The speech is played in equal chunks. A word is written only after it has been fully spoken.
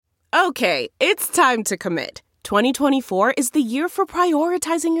Okay, it's time to commit. 2024 is the year for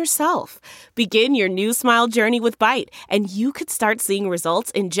prioritizing yourself. Begin your new smile journey with Byte, and you could start seeing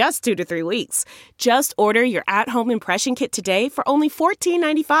results in just 2 to 3 weeks. Just order your at-home impression kit today for only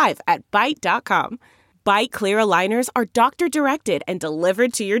 $14.95 at Byte.com. Byte Clear aligners are doctor-directed and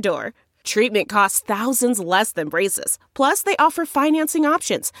delivered to your door. Treatment costs thousands less than braces. Plus, they offer financing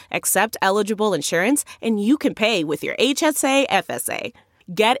options, accept eligible insurance, and you can pay with your HSA, FSA.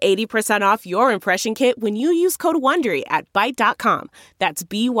 Get 80% off your impression kit when you use code WONDERY at Byte.com. That's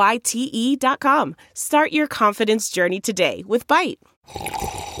BYTE.com. Start your confidence journey today with Byte.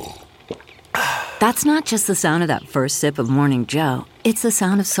 That's not just the sound of that first sip of Morning Joe. It's the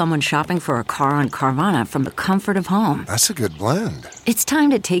sound of someone shopping for a car on Carvana from the comfort of home. That's a good blend. It's time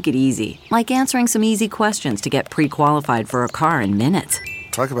to take it easy, like answering some easy questions to get pre-qualified for a car in minutes.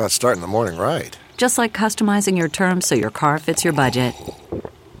 Talk about starting the morning right. Just like customizing your terms so your car fits your budget.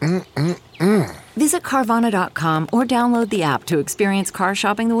 Visit Carvana.com or download the app to experience car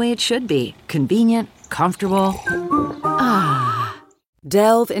shopping the way it should be. Convenient, comfortable.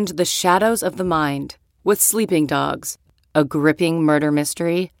 Delve into the shadows of the mind with Sleeping Dogs, a gripping murder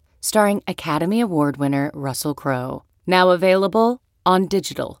mystery starring Academy Award winner Russell Crowe. Now available on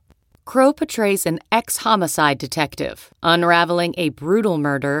digital. Crowe portrays an ex-homicide detective unraveling a brutal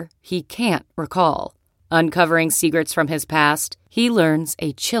murder he can't recall. Uncovering secrets from his past, he learns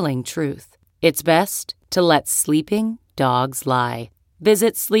a chilling truth. It's best to let sleeping dogs lie.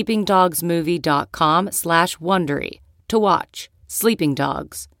 Visit sleepingdogsmovie.com/Wondery to watch Sleeping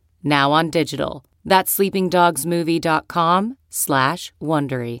Dogs, now on digital. That's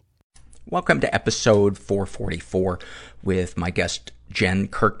sleepingdogsmovie.com/Wondery. Welcome to episode 444 with my guest, Jen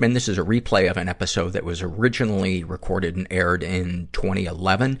Kirkman. This is a replay of an episode that was originally recorded and aired in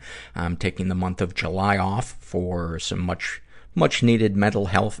 2011. I'm taking the month of July off for some much needed mental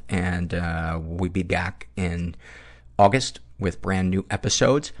health, and we'll be back in August with brand new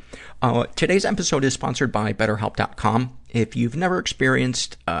episodes. Today's episode is sponsored by BetterHelp.com. If you've never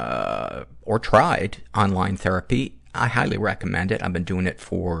experienced or tried online therapy, I highly recommend it. I've been doing it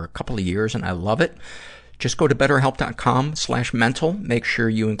for a couple of years and I love it. Just go to BetterHelp.com/mental. Make sure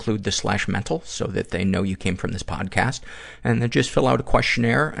you include the /mental so that they know you came from this podcast. And then just fill out a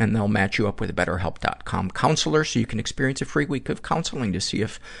questionnaire and they'll match you up with a BetterHelp.com counselor so you can experience a free week of counseling to see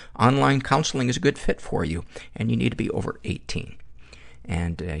if online counseling is a good fit for you. And you need to be over 18.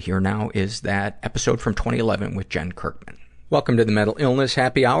 And here now is that episode from 2011 with Jen Kirkman. Welcome to the Mental Illness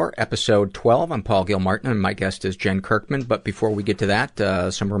Happy Hour, episode 12. I'm Paul Gilmartin, and my guest is Jen Kirkman. But before we get to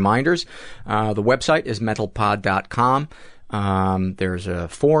that, some reminders. The website is mentalpod.com. There's a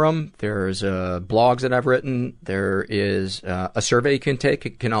forum. There's blogs that I've written. There is a survey you can take.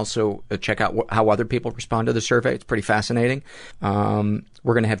 You can also check out how other people respond to the survey. It's pretty fascinating. We're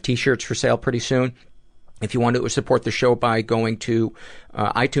going to have T-shirts for sale pretty soon. If you want to support the show by going to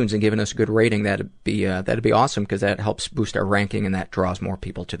iTunes and giving us a good rating, that'd be awesome, because that helps boost our ranking and that draws more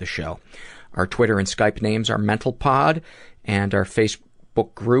people to the show. Our Twitter and Skype names are MentalPod, and our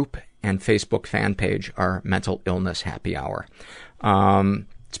Facebook group and Facebook fan page are Mental Illness Happy Hour.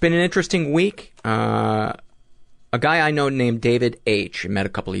 It's been an interesting week. A guy I know named David H. I met a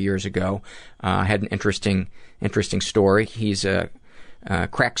couple of years ago. Had an interesting story. He's a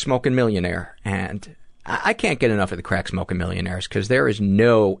crack smoking millionaire, and I can't get enough of the crack smoking millionaires, because there is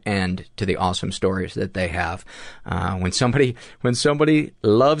no end to the awesome stories that they have. When somebody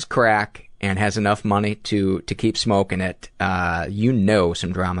loves crack and has enough money to keep smoking it,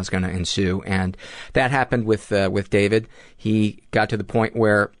 some drama is going to ensue. And that happened with David. He got to the point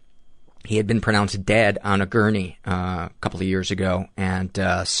where he had been pronounced dead on a gurney a couple of years ago, and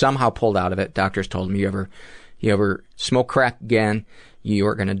somehow pulled out of it. Doctors told him, you ever smoke crack again, you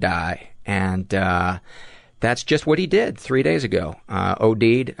are going to die. And that's just what he did 3 days ago.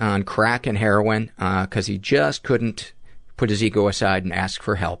 OD'd on crack and heroin because he just couldn't put his ego aside and ask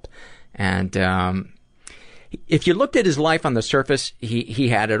for help. And if you looked at his life on the surface, he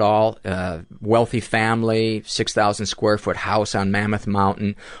had it all. Wealthy family, 6,000 square foot house on Mammoth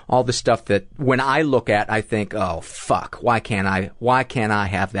Mountain, all the stuff that when I look at, I think, oh, fuck, why can't I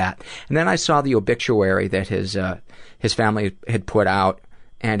have that? And then I saw the obituary that his family had put out,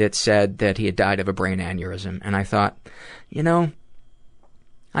 and it said that he had died of a brain aneurysm. And I thought, I don't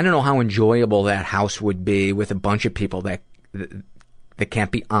know how enjoyable that house would be with a bunch of people that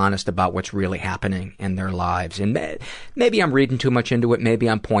can't be honest about what's really happening in their lives. And maybe I'm reading too much into it. Maybe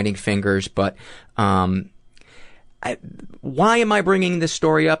I'm pointing fingers. But why am I bringing this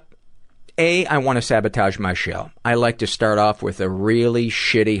story up? I want to sabotage my show. I like to start off with a really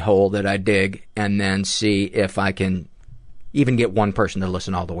shitty hole that I dig and then see if I can even get one person to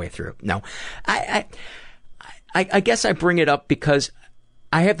listen all the way through. No, I guess I bring it up because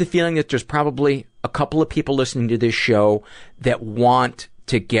I have the feeling that there's probably a couple of people listening to this show that want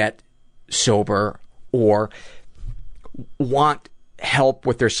to get sober or want help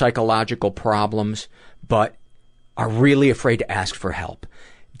with their psychological problems, but are really afraid to ask for help.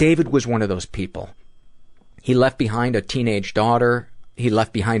 David was one of those people. He left behind a teenage daughter. He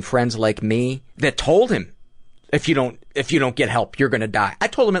left behind friends like me that told him, if you don't get help, you're going to die. I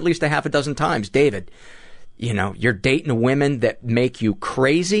told him at least a half a dozen times, David, you're dating women that make you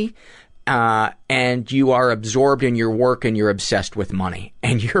crazy, and you are absorbed in your work and you're obsessed with money,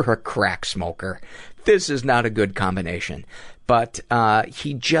 and you're a crack smoker. This is not a good combination. But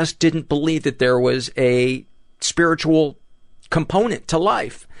he just didn't believe that there was a spiritual component to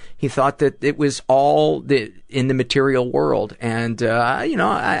life. He thought that it was all in the material world. And,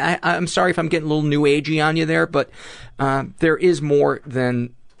 I'm sorry if I'm getting a little new agey on you there, but there is more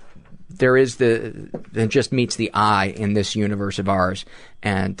than just meets the eye in this universe of ours.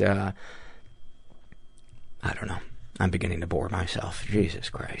 And I don't know. I'm beginning to bore myself. Jesus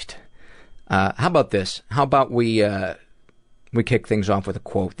Christ. How about this? How about we kick things off with a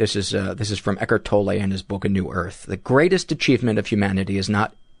quote. This is from Eckhart Tolle in his book A New Earth. The greatest achievement of humanity is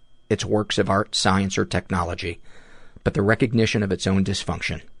not its works of art, science, or technology, but the recognition of its own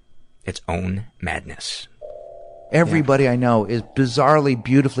dysfunction, its own madness. Everybody I know is bizarrely,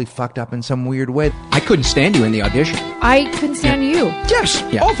 beautifully fucked up in some weird way. I couldn't stand you in the audition. I couldn't stand you. Yes,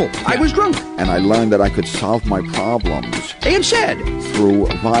 awful. Yeah. I was drunk. And I learned that I could solve my problems. And sad. Through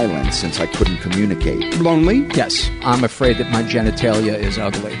violence, since I couldn't communicate. Lonely? Yes. I'm afraid that my genitalia is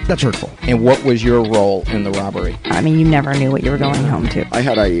ugly. That's hurtful. And what was your role in the robbery? I mean, you never knew what you were going home to. I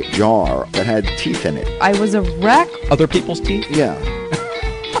had a jar that had teeth in it. I was a wreck. Other people's teeth? Yeah.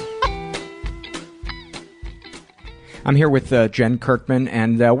 I'm here with Jen Kirkman,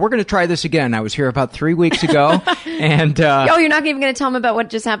 and we're going to try this again. I was here about 3 weeks ago, and you're not even going to tell them about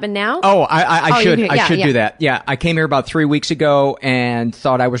what just happened now? Oh, I should do that. Yeah, I came here about 3 weeks ago and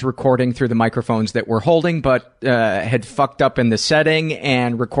thought I was recording through the microphones that we're holding, but had fucked up in the setting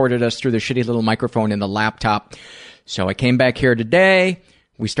and recorded us through the shitty little microphone in the laptop. So I came back here today.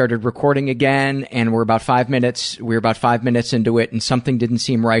 We started recording again, and we're about 5 minutes into it, and something didn't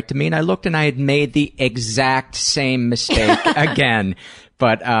seem right to me, and I looked and I had made the exact same mistake again.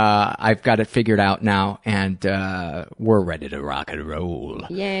 But I've got it figured out now, and we're ready to rock and roll.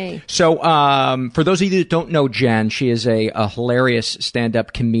 Yay. So for those of you that don't know Jen, she is a hilarious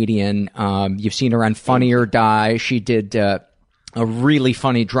stand-up comedian. You've seen her on Funny or Die. She did a really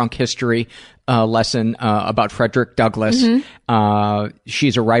funny drunk history lesson about Frederick Douglass. Mm-hmm.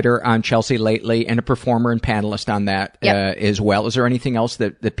 She's a writer on Chelsea Lately and a performer and panelist on that as well. Is there anything else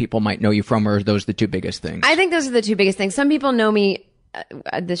that people might know you from, or are those the two biggest things? I think those are the two biggest things. Some people know me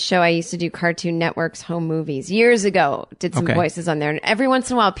at the show I used to do, Cartoon Network's Home Movies. Years ago, did some voices on there. And every once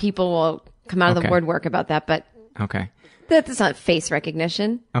in a while, people will come out of the woodwork about that. But that's not face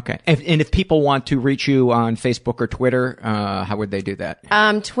recognition. Okay. And if people want to reach you on Facebook or Twitter, how would they do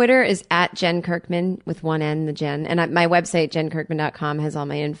that? Twitter is at Jen Kirkman with one N, the Jen. And my website, jenkirkman.com, has all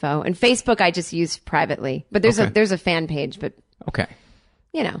my info. And Facebook I just use privately. But there's a fan page. But,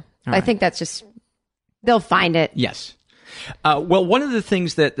 I think that's just, they'll find it. Yes. Well, one of the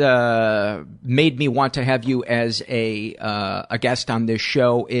things that made me want to have you as a guest on this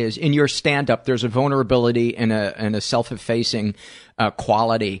show is in your stand-up, there's a vulnerability and a self-effacing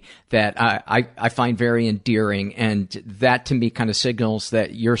quality that I find very endearing, and that to me kind of signals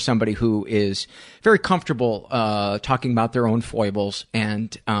that you're somebody who is very comfortable talking about their own foibles.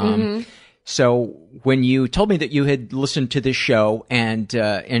 And so when you told me that you had listened to this show and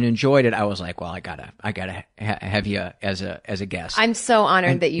enjoyed it, I was like, well, I gotta have you as a guest. I'm so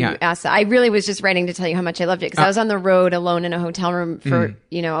honored that you asked that. I really was just writing to tell you how much I loved it, because I was on the road alone in a hotel room for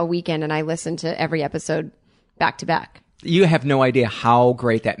a weekend, and I listened to every episode back to back. You have no idea how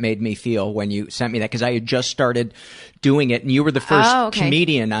great that made me feel when you sent me that, because I had just started doing it, and you were the first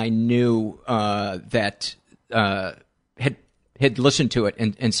comedian I knew that had listened to it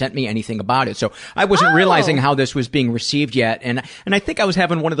and sent me anything about it. So I wasn't realizing how this was being received yet. And I think I was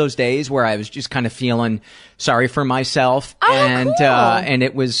having one of those days where I was just kind of feeling sorry for myself. And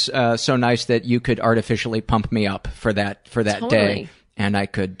it was so nice that you could artificially pump me up for that day. And I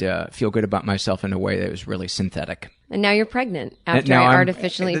could feel good about myself in a way that was really synthetic. And now you're pregnant after I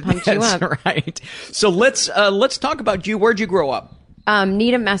artificially pumped you up. That's right. So let's talk about you. Where'd you grow up?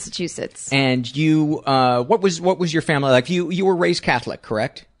 Needham, Massachusetts. And you, what was your family like? You were raised Catholic,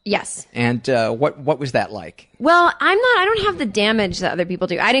 correct? Yes. And what was that like? Well, I don't have the damage that other people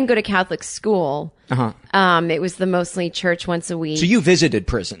do. I didn't go to Catholic school. It was the mostly church once a week. So you visited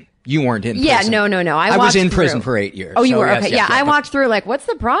prison. You weren't in prison. No. I was in prison for 8 years. Oh, you were? Yes, okay. yes, I walked through like, what's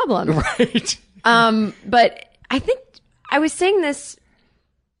the problem? Right. But I think I was saying this,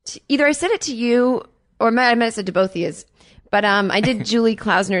 either I said it to you or I might have said to both of you. But I did Julie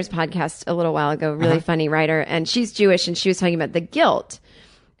Klausner's podcast a little while ago, really funny writer, and she's Jewish, and she was talking about the guilt.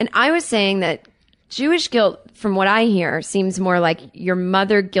 And I was saying that Jewish guilt, from what I hear, seems more like your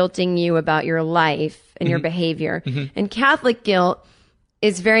mother guilting you about your life and your behavior. And Catholic guilt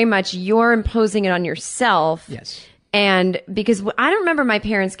is very much you're imposing it on yourself. Yes. And because I don't remember my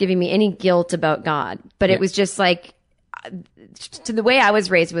parents giving me any guilt about God, but it was just like, to the way I was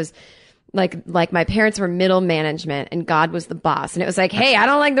raised was like my parents were middle management and God was the boss. And it was like, hey, I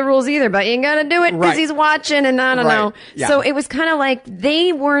don't like the rules either, but you gotta do it because he's watching and I don't know. Yeah. So it was kind of like,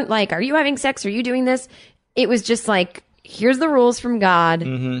 they weren't like, are you having sex? Are you doing this? It was just like, here's the rules from God.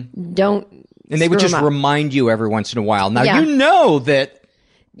 Don't. And they would just remind you every once in a while. Now, you know that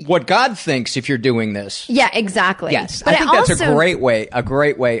what God thinks if you're doing this. Yeah, exactly. Yes. But I think that's a great way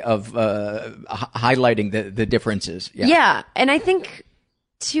of highlighting the differences. Yeah. And I think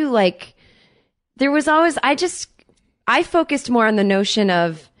too, like, there was always, I focused more on the notion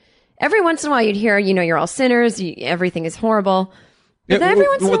of every once in a while you'd hear, you're all sinners, everything is horrible. But then every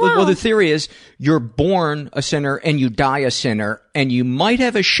once in a while. Well, the theory is you're born a sinner and you die a sinner, and you might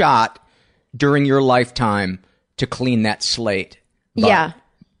have a shot during your lifetime to clean that slate.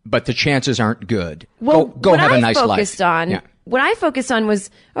 But the chances aren't good. Well, go have a nice life. What I focused on was,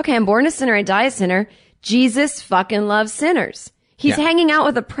 okay, I'm born a sinner, I die a sinner. Jesus fucking loves sinners. He's hanging out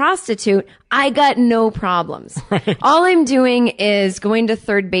with a prostitute. I got no problems. All I'm doing is going to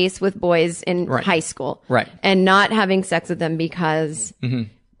third base with boys in high school. And not having sex with them because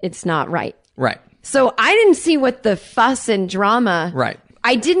it's not right. So I didn't see what the fuss and drama.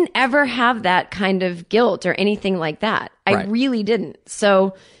 I didn't ever have that kind of guilt or anything like that. I really didn't.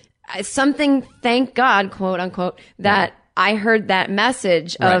 So something, thank God, quote unquote, that I heard that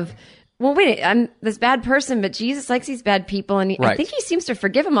message of, well, wait, I'm this bad person, but Jesus likes these bad people, and I think he seems to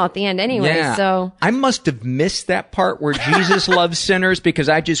forgive them all at the end anyway. So I must have missed that part where Jesus loves sinners, because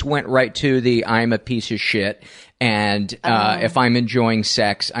I just went right to the I'm a piece of shit, and if I'm enjoying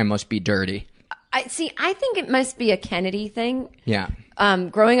sex, I must be dirty. I think it must be a Kennedy thing. Yeah.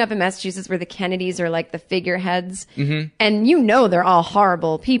 Growing up in Massachusetts, where the Kennedys are like the figureheads, and they're all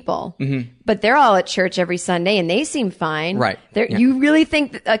horrible people, but they're all at church every Sunday and they seem fine. You really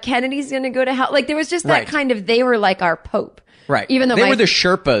think that a Kennedy's going to go to hell? Like, there was just that kind of, they were like our Pope. Even though they were the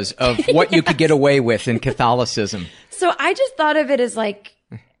Sherpas of what you could get away with in Catholicism. So I just thought of it as like,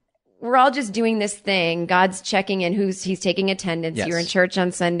 we're all just doing this thing. God's checking in he's taking attendance. You're in church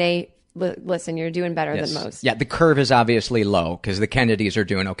on Sunday. Listen, you're doing better than most. Yeah, the curve is obviously low because the Kennedys are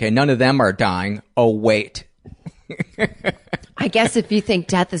doing okay. None of them are dying. Oh, wait. I guess if you think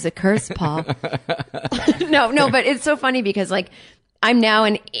death is a curse, Paul. No, but it's so funny because, like, I'm now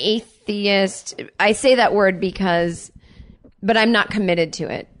an atheist. I say that word but I'm not committed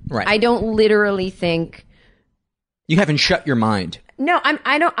to it. I don't literally think. You haven't shut your mind. No,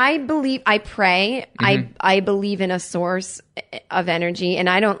 I believe, I pray. I believe in a source of energy,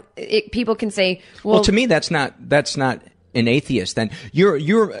 and people can say, well, to me, that's not an atheist. Then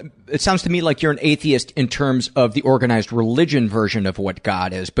it sounds to me like you're an atheist in terms of the organized religion version of what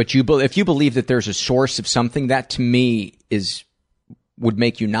God is. But if you believe that there's a source of something, that to me would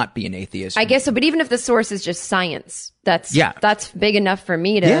make you not be an atheist. I guess so. But even if the source is just science, that's big enough for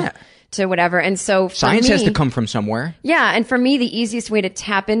me to whatever. And so science has to come from somewhere. Yeah. And for me, the easiest way to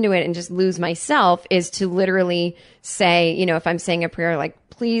tap into it and just lose myself is to literally say, if I'm saying a prayer, like,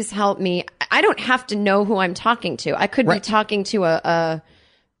 please help me. I don't have to know who I'm talking to. I could be talking to a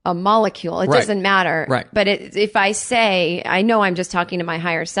molecule. It doesn't matter. But if I say, I know I'm just talking to my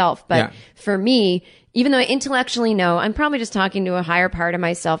higher self. But for me, even though I intellectually know, I'm probably just talking to a higher part of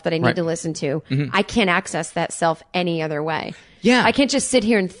myself that I need to listen to. I can't access that self any other way. Yeah. I can't just sit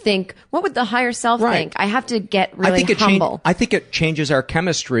here and think, what would the higher self think? I have to get really humble. I think it changes our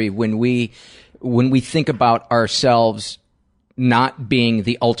chemistry when we think about ourselves not being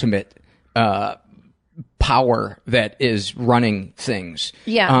the ultimate power that is running things.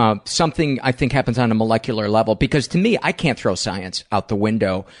 Yeah. Something I think happens on a molecular level, because to me, I can't throw science out the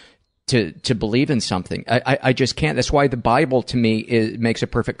window to believe in something. I just can't. That's why the Bible to me makes a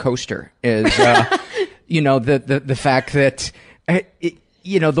perfect coaster. Is the fact that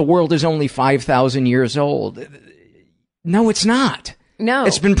the world is only 5,000 years old. No, it's not. No.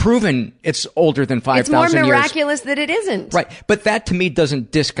 It's been proven it's older than 5,000 years. It's more miraculous that it isn't. Right. But that to me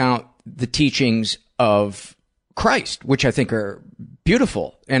doesn't discount the teachings of Christ, which I think are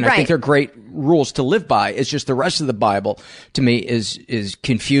beautiful. And I think they're great rules to live by. It's just the rest of the Bible to me is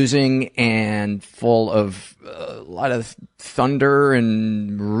confusing and full of a lot of thunder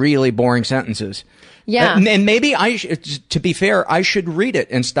and really boring sentences. Yeah. And maybe to be fair, I should read it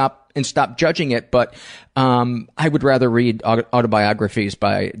and stop judging it. But, I would rather read autobiographies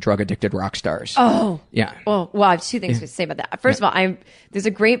by drug addicted rock stars. Oh. Yeah. Well, I have two things to say about that. First of all, there's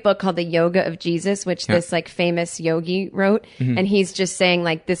a great book called The Yoga of Jesus, which this like famous yogi wrote. Mm-hmm. And he's just saying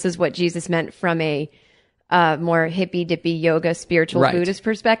like, this is what Jesus meant from a, more hippy dippy yoga, spiritual Buddhist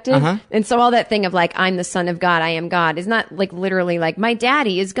perspective. Uh-huh. And so all that thing of like, I'm the son of God, I am God is not like literally like my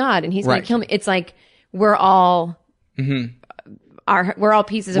daddy is God and he's going to kill me. It's like, we're all, we're all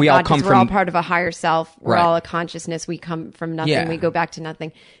pieces of God because we're all part of a higher self. We're all a consciousness. We come from nothing. Yeah. We go back to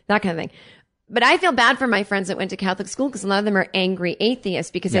nothing, that kind of thing. But I feel bad for my friends that went to Catholic school because a lot of them are angry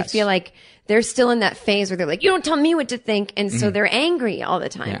atheists because I feel like they're still in that phase where they're like, you don't tell me what to think. And so they're angry all the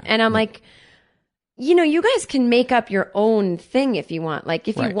time. Yeah. And I'm like, you know, you guys can make up your own thing if you want. Like,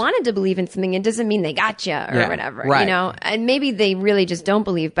 if you wanted to believe in something, it doesn't mean they got you or whatever, you know? And maybe they really just don't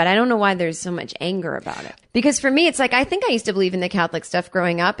believe, but I don't know why there's so much anger about it. Because for me, it's like, I think I used to believe in the Catholic stuff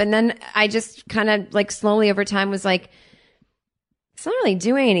growing up. And then I just kind of like slowly over time was like, it's not really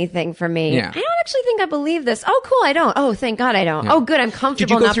doing anything for me. Yeah. I don't actually think I believe this. Oh, cool. I don't. Oh, thank God I don't. Yeah. Oh, good. I'm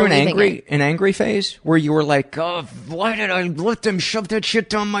comfortable not believing it. Did you go through an angry phase where you were like, oh, why did I let them shove that shit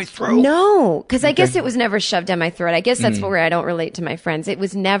down my throat? No, because I guess it was never shoved down my throat. I guess that's where I don't relate to my friends. It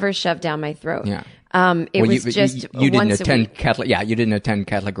was never shoved down my throat. Yeah. It was just you didn't once attend a week. Catholic. Yeah, you didn't attend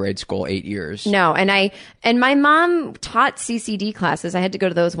Catholic grade school 8 years. No, and my mom taught CCD classes. I had to go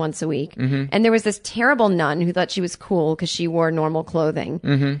to those once a week. Mm-hmm. And there was this terrible nun who thought she was cool because she wore normal clothing,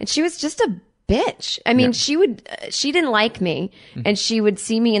 and she was just a bitch. I mean, she didn't like me, and she would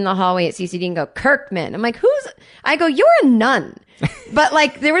see me in the hallway at CCD and go, Kirkman. I'm like, I go, you're a nun. But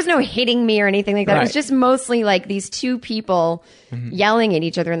like, there was no hitting me or anything like that. It was just mostly like these two people yelling at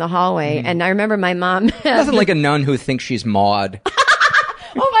each other in the hallway. And I remember my mom. Nothing like a nun who thinks she's Maud.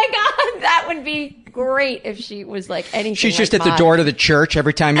 Oh my God. That would be great if she was like anything. She's just like at the door to the church.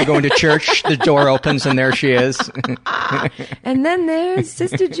 Every time you go into church, the door opens and there she is. And then there's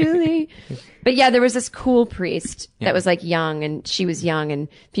Sister Julie. But yeah, there was this cool priest that was like young, and she was young, and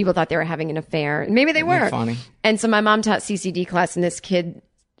people thought they were having an affair. And maybe they were. Funny. And so my mom taught CCD class, and this kid,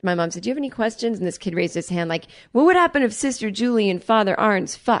 my mom said, do you have any questions? And this kid raised his hand like, what would happen if Sister Julie and Father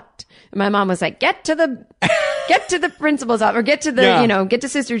Arns fucked? And my mom was like, get to the principal's office, or get to the, get to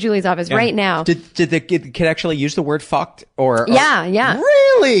Sister Julie's office right now. Did the kid actually use the word fucked or? Yeah.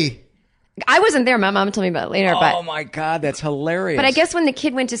 Really? I wasn't there. My mom told me about it later. Oh my God, that's hilarious. But I guess when the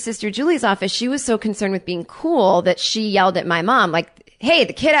kid went to Sister Julie's office, she was so concerned with being cool that she yelled at my mom, like, hey,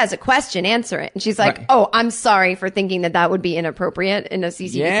 the kid has a question, answer it. And she's like, oh, I'm sorry for thinking that would be inappropriate in a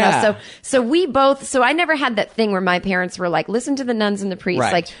CCD class. So I never had that thing where my parents were like, listen to the nuns and the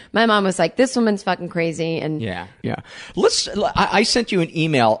priests. Like, my mom was like, this woman's fucking crazy. And yeah. I sent you an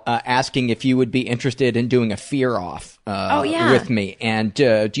email asking if you would be interested in doing a fear off with me. And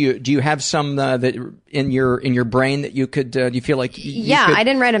do you have some that in your brain that you could do you feel like I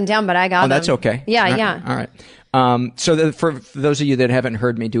didn't write them down, but I got them. That's okay. Yeah. All right. So for those of you that haven't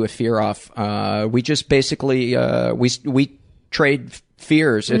heard me do a fear off, we just basically we trade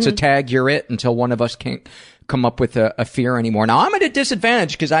fears. It's a tag, you're it, until one of us can't come up with a fear anymore. Now I'm at a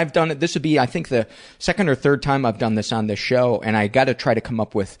disadvantage because I've done it. This would be, I think, the second or third time I've done this on this show, and I got to try to come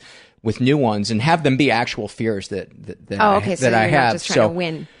up with new ones and have them be actual fears that I have. Not just trying to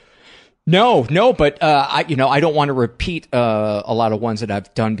win. No, but I don't want to repeat a lot of ones that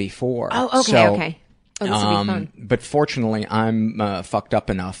I've done before. Oh, okay. Oh, this would be fun. But fortunately, I'm fucked up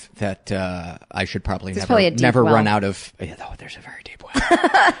enough that I should probably never run out of. Yeah, there's a very deep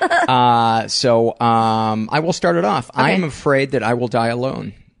well. So I will start it off. Okay. I'm afraid that I will die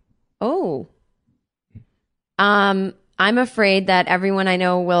alone. Oh. I'm afraid that everyone I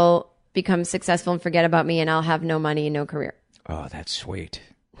know will become successful and forget about me, and I'll have no money and no career. Oh, that's sweet.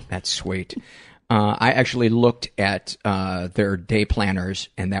 I actually looked at their day planners,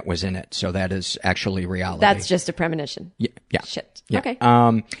 and that was in it. So that is actually reality. That's just a premonition. Yeah. Shit. Yeah. Okay.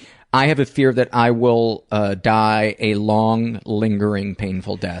 I have a fear that I will die a long, lingering,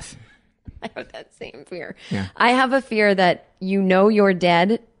 painful death. I have that same fear. Yeah. I have a fear that you're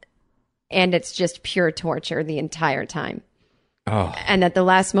dead, and it's just pure torture the entire time. Oh. And at the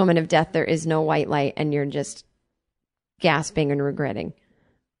last moment of death, there is no white light, and you're just gasping and regretting.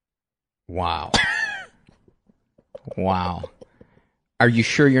 Wow. Are you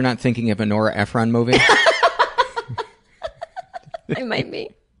sure you're not thinking of a Nora Ephron movie? I might be.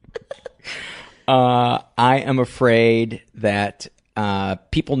 I am afraid that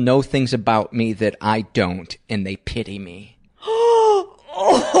people know things about me that I don't, and they pity me.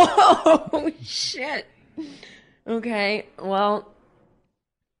 Oh, shit. Okay, well,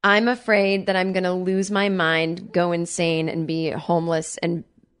 I'm afraid that I'm going to lose my mind, go insane, and be homeless and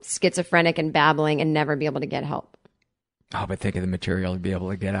schizophrenic and babbling and never be able to get help. Oh, but think of the material to be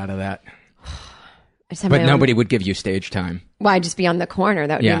able to get out of that. But nobody would give you stage time. Well, I'd just be on the corner.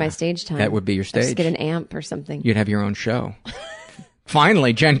 That would be my stage time. That would be your stage. I'd just get an amp or something. You'd have your own show.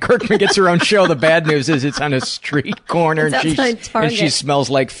 Finally, Jen Kirkman gets her own show. The bad news is it's on a street corner and she smells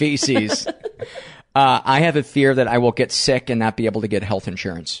like feces. I have a fear that I will get sick and not be able to get health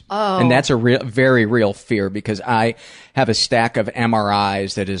insurance. Oh. And that's a very real fear because I have a stack of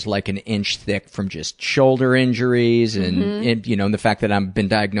MRIs that is like an inch thick from just shoulder injuries and the fact that I've been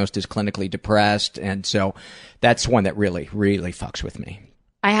diagnosed as clinically depressed. And so that's one that really, really fucks with me.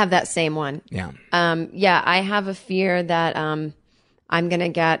 I have that same one. Yeah. I have a fear that I'm going to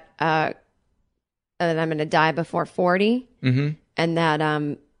get that I'm going to die before 40 and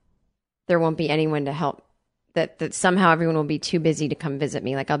that there won't be anyone to help, that somehow everyone will be too busy to come visit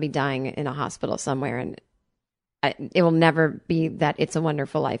me. Like I'll be dying in a hospital somewhere and it will never be that It's a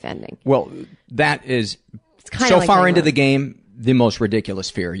Wonderful Life ending. Well, that is so like far into the game, the most ridiculous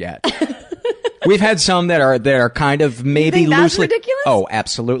fear yet. We've had some that are kind of maybe that's loosely ridiculous? Oh,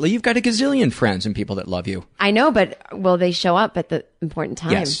 absolutely. You've got a gazillion friends and people that love you. I know, but will they show up at the important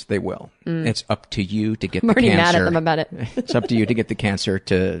time? Yes, they will. It's up to you to get I'm the already cancer. mad at them about it. It's up to you to get the cancer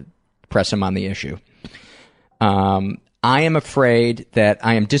to press them on the issue. I am afraid that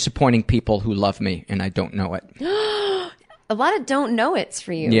I am disappointing people who love me and I don't know it. A lot of don't know it's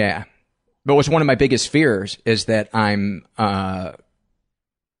for you. Yeah. But what's one of my biggest fears is that I'm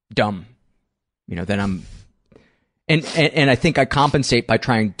dumb. That I'm, and I think I compensate by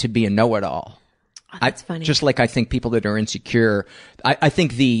trying to be a know-it-all. Oh, that's funny. Just like I think people that are insecure, I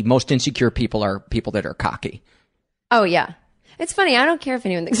think the most insecure people are people that are cocky. Oh, yeah. It's funny. I don't care if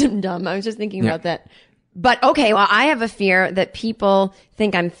anyone thinks I'm dumb. I was just thinking about that. But okay, well, I have a fear that people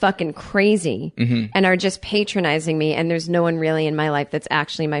think I'm fucking crazy and are just patronizing me. And there's no one really in my life that's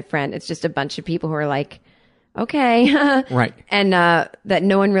actually my friend. It's just a bunch of people who are like, okay. Right. And that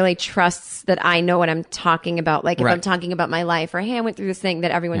no one really trusts that I know what I'm talking about. Like if I'm talking about my life or, hey, I went through this thing, that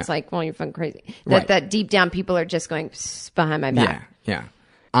everyone's like, well, you're fucking crazy. That deep down people are just going behind my back. Yeah.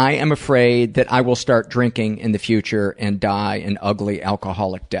 I am afraid that I will start drinking in the future and die an ugly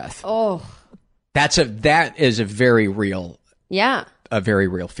alcoholic death. Oh. That is a very real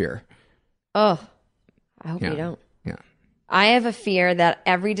fear. Oh. I hope you don't. I have a fear that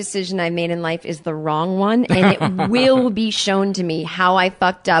every decision I made in life is the wrong one, and it will be shown to me how I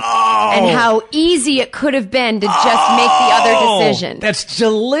fucked up and how easy it could have been to just make the other decision. That's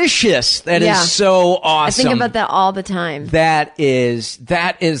delicious. That is so awesome. I think about that all the time. That is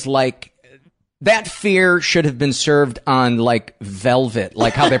like, that fear should have been served on like velvet,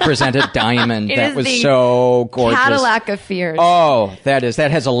 like how they presented Diamond. That was so gorgeous. Cadillac of fears. Oh, that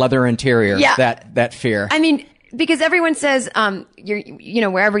has a leather interior. Yeah. That fear. I mean, because everyone says, you're,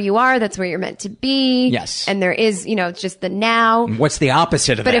 wherever you are, that's where you're meant to be. Yes. And there is, it's just the now. What's the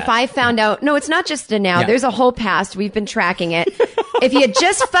opposite of that? But if I found out, no, it's not just the now. Yeah. There's a whole past. We've been tracking it. If you had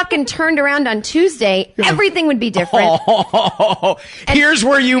just fucking turned around on Tuesday, everything would be different. Here's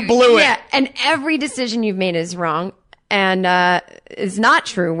where you blew it. Yeah. And every decision you've made is wrong. And is not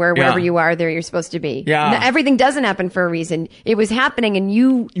true wherever you are, there you're supposed to be. Yeah. Everything doesn't happen for a reason. It was happening and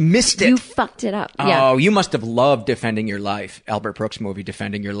you missed it. You fucked it up. Oh, you must have loved Defending Your Life. Albert Brooks movie,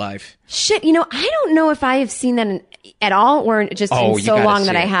 Defending Your Life. Shit, I don't know if I have seen that at all or just in so long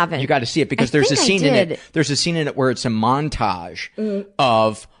that I haven't. You got to see it because there's a scene in it. There's a scene in it where it's a montage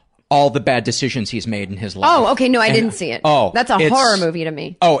of all the bad decisions he's made in his life. Oh, okay. No, I didn't see it. Oh, that's a horror movie to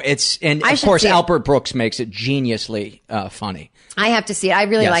me. Oh, and of course Albert Brooks makes it geniusly funny. I have to see it. I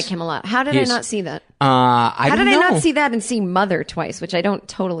really like him a lot. How did I not see that? How did I not see that and see Mother twice, which I don't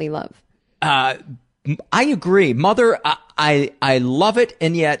totally love? I agree. Mother, I love it,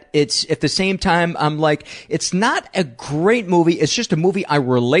 and yet it's at the same time I'm like, it's not a great movie. It's just a movie I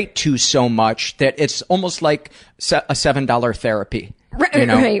relate to so much that it's almost like a $7 therapy. Right.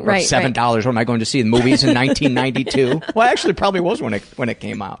 $7. What am I going to see? The movies in 1992? Well, actually, probably was when it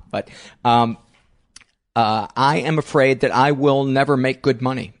came out. But I am afraid that I will never make good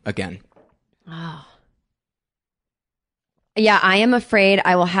money again. Oh. Yeah, I am afraid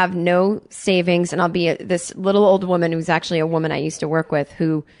I will have no savings, and I'll be this little old woman who's actually a woman I used to work with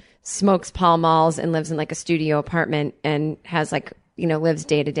who smokes Pall Malls and lives in like a studio apartment and has like lives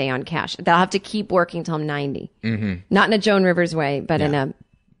day to day on cash. They'll have to keep working till I'm 90. Mm-hmm. Not in a Joan Rivers way, but in a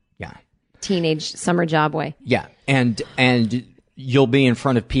teenage summer job way. Yeah. And you'll be in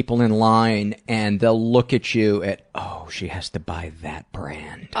front of people in line and they'll look at you she has to buy that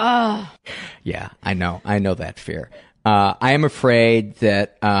brand. Oh. Yeah, I know that fear. I am afraid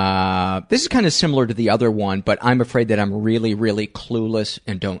that, this is kind of similar to the other one, but I'm afraid that I'm really, really clueless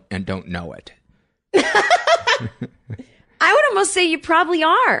and don't know it. I would almost say you probably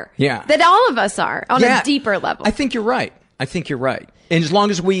are. Yeah. That all of us are on a deeper level. I think you're right. And as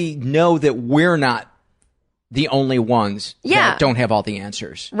long as we know that we're not the only ones that don't have all the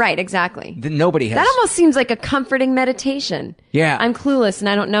answers. Right, exactly. Nobody has. That almost seems like a comforting meditation. Yeah. I'm clueless and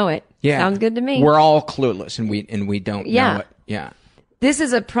I don't know it. Yeah. Sounds good to me. We're all clueless and we don't know it. Yeah. This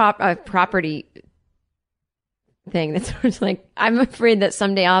is a property thing that's sort of like, I'm afraid that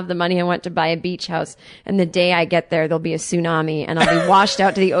someday I'll have the money I want to buy a beach house, and the day I get there, there'll be a tsunami and I'll be washed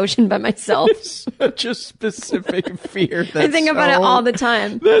out to the ocean by myself. Such a specific fear. I think about it all the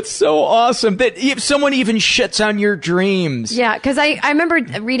time. That's so awesome. That if someone even shits on your dreams. Yeah, because I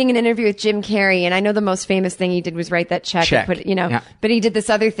remember reading an interview with Jim Carrey, and I know the most famous thing he did was write that check. And put, but he did this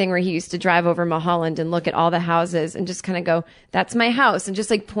other thing where he used to drive over Mulholland and look at all the houses and just kind of go, that's my house, and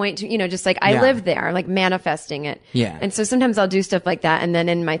just like point to, just like I live there, like manifesting it. Yeah. And so sometimes I'll do stuff like that, and then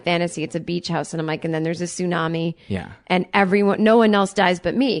in my fantasy it's a beach house, and I'm like, and then there's a tsunami. Yeah. And no one else dies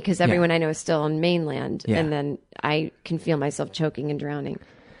but me, because everyone I know is still on mainland. Yeah. And then I can feel myself choking and drowning.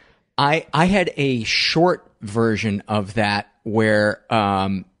 I had a short version of that where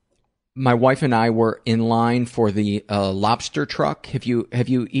my wife and I were in line for the lobster truck. Have you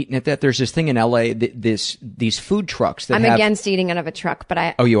eaten at that? There's this thing in LA, these food trucks that I'm against eating out of a truck, but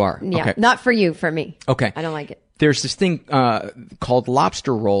I... Oh, you are? Yeah. Okay. Not for you, for me. Okay. I don't like it. There's this thing called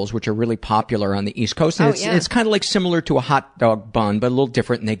lobster rolls, which are really popular on the East Coast. And it's kind of like similar to a hot dog bun, but a little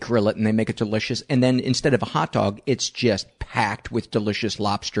different, and they grill it and they make it delicious. And then instead of a hot dog, it's just packed with delicious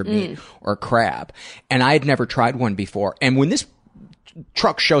lobster meat or crab. And I had never tried one before. And when this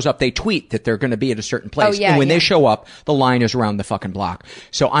truck shows up, they tweet that they're going to be at a certain place. And when they show up, the line is around the fucking block.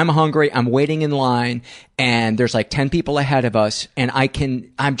 So I'm hungry. I'm waiting in line, and there's like 10 people ahead of us, and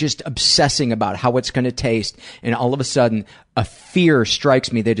I'm just obsessing about how it's going to taste. And all of a sudden, a fear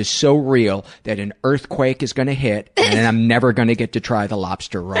strikes me that is so real that an earthquake is going to hit, and I'm never going to get to try the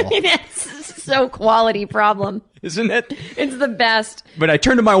lobster roll. That's so quality problem. Isn't it? It's the best. But I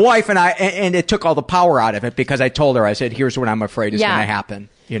turned to my wife and it took all the power out of it, because I told her, I said, here's what I'm afraid is going to happen,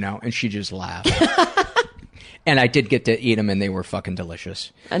 and she just laughed. And I did get to eat them, and they were fucking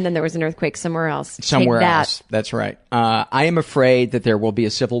delicious. And then there was an earthquake somewhere else. Somewhere else. That's right. I am afraid that there will be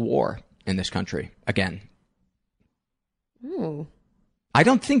a civil war in this country again. Ooh. I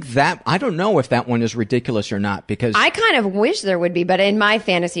don't know if that one is ridiculous or not, because I kind of wish there would be, but in my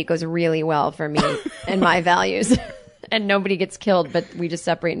fantasy it goes really well for me and my values. And nobody gets killed, but we just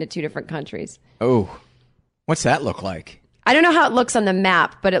separate into two different countries. Oh, what's that look like? I don't know how it looks on the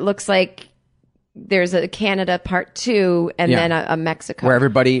map, but it looks like there's a Canada part 2 and then a Mexico.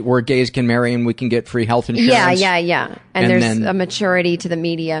 Where gays can marry and we can get free health insurance. Yeah. And there's a maturity to the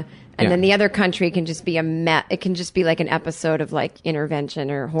media. And then the other country can just be it can just be like an episode of like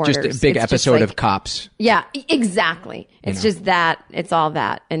Intervention or Hoarders. Just a big episode of Cops. Yeah, exactly. It's just that. It's all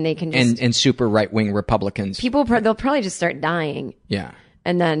that. And they can just... And super right-wing Republicans. They'll probably just start dying. Yeah.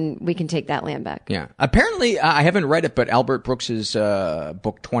 And then we can take that land back. Yeah. Apparently, I haven't read it, but Albert Brooks's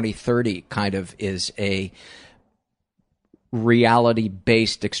book 2030 kind of is a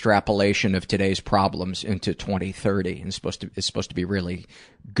reality-based extrapolation of today's problems into 2030, and it's supposed to be really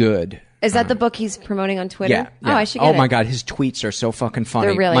good. Is that the book he's promoting on Twitter? Yeah. Oh, I should get it. Oh my God, his tweets are so fucking funny.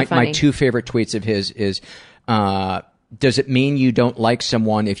 They're really funny. My two favorite tweets of his is, does it mean you don't like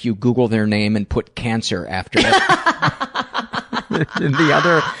someone if you Google their name and put cancer after it?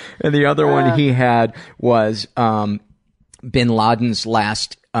 and the other one he had was Bin Laden's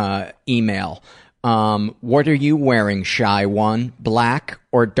last email. What are you wearing, Shy One? Black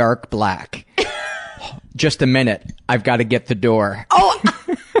or dark black? Just a minute. I've got to get the door. Oh,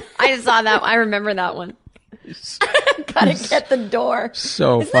 I saw that. I remember that one. Gotta get the door.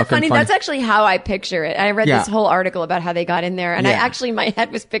 So Isn't that fucking funny? That's actually how I picture it. I read this whole article about how they got in there, and my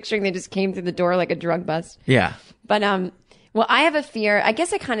head was picturing they just came through the door like a drug bust. Yeah. But well, I have a fear. I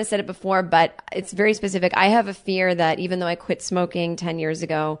guess I kind of said it before, but it's very specific. I have a fear that even though I quit smoking 10 years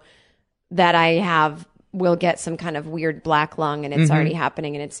ago, that I will get some kind of weird black lung, and it's already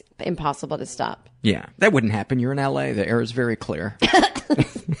happening, and it's impossible to stop. Yeah, that wouldn't happen. You're in LA. The air is very clear.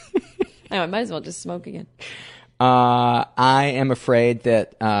 I might as well just smoke again. I am afraid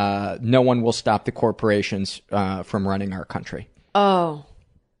that no one will stop the corporations from running our country. Oh,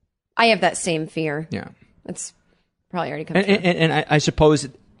 I have that same fear. Yeah. It's probably already come true. And I suppose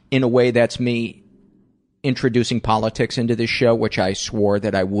in a way that's me introducing politics into this show, which I swore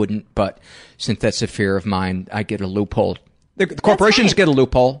that I wouldn't, but since that's a fear of mine, I get a loophole. The corporations get a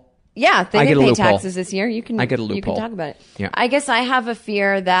loophole. Yeah, they didn't pay taxes this year. I get a loophole. You can talk about it. Yeah. I guess I have a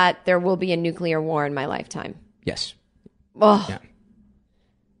fear that there will be a nuclear war in my lifetime. Yes. Oh. Yeah.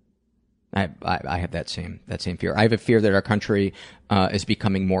 I have that same fear. I have a fear that our country is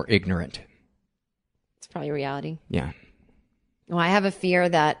becoming more ignorant. It's probably reality. Yeah. Well, I have a fear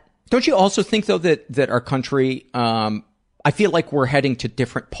that... Don't you also think, though, that our country... I feel like we're heading to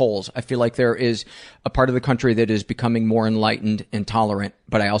different poles. I feel like there is a part of the country that is becoming more enlightened and tolerant,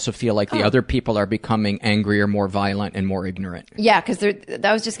 but I also feel like the other people are becoming angrier, more violent, and more ignorant. Yeah, because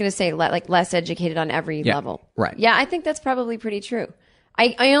I was just going to say, like, less educated on every level. Right. Yeah, I think that's probably pretty true.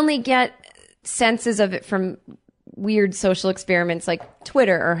 I only get senses of it from weird social experiments like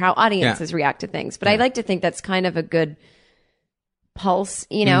Twitter or how audiences react to things. But I like to think that's kind of a good pulse,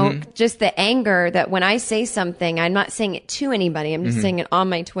 just the anger that when I say something, I'm not saying it to anybody. I'm just saying it on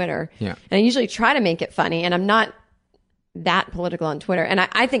my Twitter. Yeah. And I usually try to make it funny, and I'm not that political on Twitter. And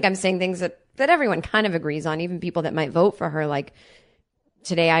I think I'm saying things that everyone kind of agrees on, even people that might vote for her. Like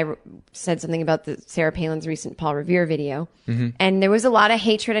today I said something about Sarah Palin's recent Paul Revere video. And there was a lot of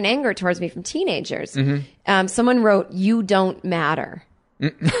hatred and anger towards me from teenagers. Someone wrote, "You don't matter."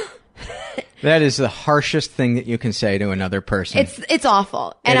 That is the harshest thing that you can say to another person. It's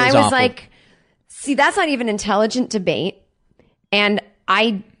awful. And I was like, see, that's not even intelligent debate. And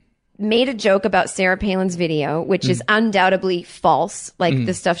I made a joke about Sarah Palin's video, which is undoubtedly false. Like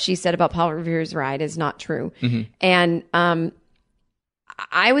the stuff she said about Paul Revere's ride is not true. And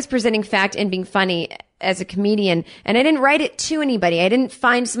I was presenting fact and being funny as a comedian, and I didn't write it to anybody. I didn't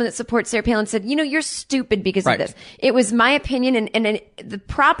find someone that supports Sarah Palin and said, you're stupid because of this. It was my opinion, and the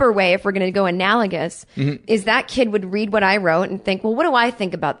proper way, if we're going to go analogous, is that kid would read what I wrote and think, well, what do I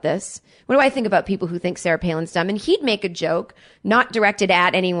think about this? What do I think about people who think Sarah Palin's dumb? And he'd make a joke, not directed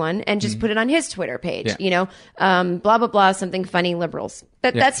at anyone, and just put it on his Twitter page, blah, blah, blah, something funny, liberals.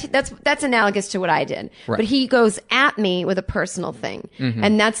 That's analogous to what I did. Right. But he goes at me with a personal thing.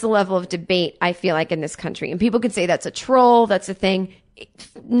 And that's the level of debate I feel like in this country. And people could say that's a troll, that's a thing.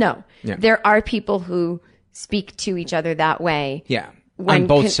 No. Yeah. There are people who speak to each other that way. Yeah. On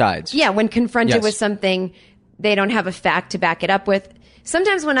both sides. Yeah. When confronted with something they don't have a fact to back it up with.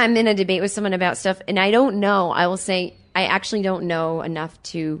 Sometimes when I'm in a debate with someone about stuff and I don't know, I will say, I actually don't know enough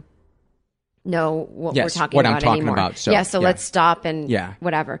to know what we're talking what about I'm talking anymore. about. So let's stop and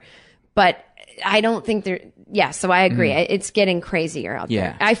whatever. But I don't think so I agree. It's getting crazier out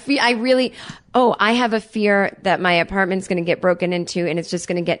there. I have a fear that my apartment's going to get broken into and it's just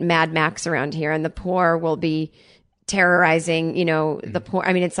going to get Mad Max around here and the poor will be terrorizing, the poor.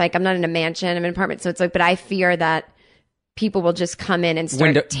 I mean, it's like, I'm not in a mansion, I'm in an apartment. So it's like, but I fear that people will just come in and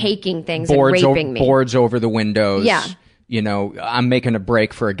start taking things and raping me. Boards over the windows. Yeah. I'm making a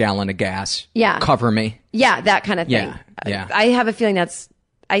break for a gallon of gas. Yeah. Cover me. Yeah, that kind of thing. Yeah. I have a feeling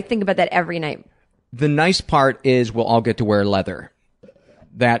I think about that every night. The nice part is we'll all get to wear leather.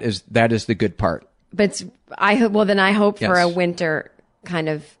 That is the good part. But I hope for a winter kind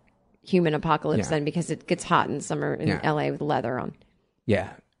of human apocalypse then, because it gets hot in summer in LA with leather on. Yeah.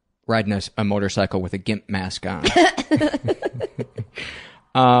 Riding a motorcycle with a GIMP mask on.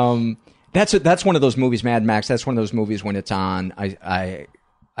 That's one of those movies, Mad Max. That's one of those movies when it's on, I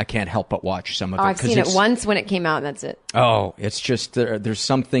can't help but watch some of it. I've seen it once when it came out, and that's it. Oh, it's just there's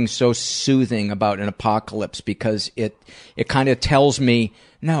something so soothing about an apocalypse because it kind of tells me,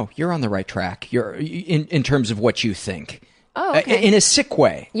 no, you're on the right track. You're in terms of what you think. Oh, okay. In a sick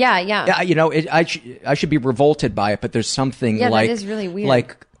way. Yeah. I should be revolted by it, but there's something like that is really weird.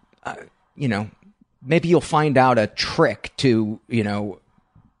 Like, maybe you'll find out a trick to,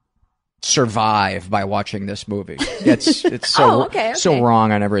 survive by watching this movie. It's so so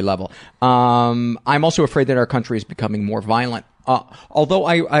wrong on every level. I'm also afraid that our country is becoming more violent. Although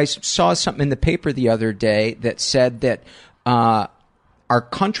I saw something in the paper the other day that said that our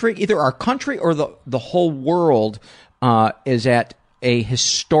country or the whole world is at a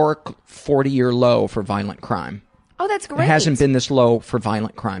historic 40-year low for violent crime. Oh, that's great. It hasn't been this low for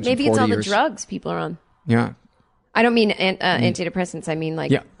violent crimes Maybe in 40 it's all years. the drugs people are on. Yeah. I don't mean antidepressants. I mean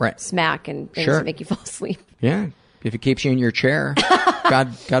like smack and things that make you fall asleep. Yeah. If it keeps you in your chair,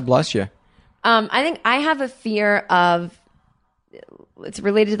 God bless you. I think I have a fear of, it's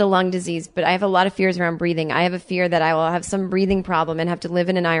related to the lung disease, but I have a lot of fears around breathing. I have a fear that I will have some breathing problem and have to live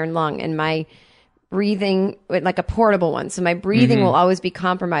in an iron lung. And my breathing, like a portable one. So my breathing will always be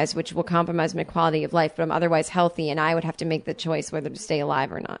compromised, which will compromise my quality of life, but I'm otherwise healthy, and I would have to make the choice whether to stay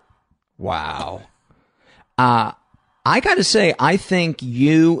alive or not. Wow. I got to say, I think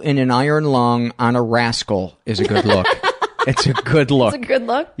you in an iron lung on a rascal is a good look. It's a good look. It's a good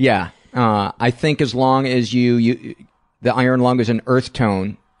look? Yeah. I think as long as the iron lung is an earth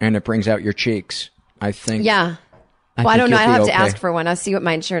tone and it brings out your cheeks, I think. Yeah. Well, I don't know. I'll have to ask for one. I'll see what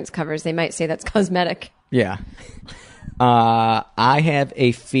my insurance covers. They might say that's cosmetic. Yeah. I have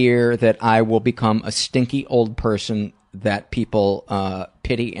a fear that I will become a stinky old person that people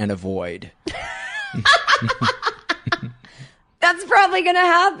pity and avoid. That's probably going to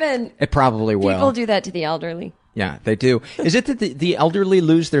happen. It probably will. People do that to the elderly. Yeah, they do. Is it that the elderly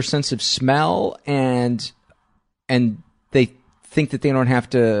lose their sense of smell and they think that they don't have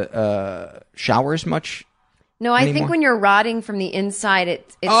to shower as much? No, I think when you're rotting from the inside,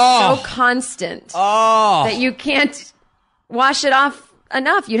 it's so constant that you can't wash it off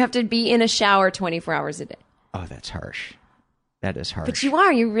enough. You'd have to be in a shower 24 hours a day. Oh, that's harsh. That is harsh. But you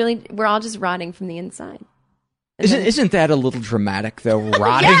are. We're all just rotting from the inside. Isn't that a little dramatic though?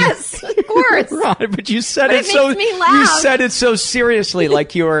 Rotting. Yes, of course. But you said it so. You said it so seriously,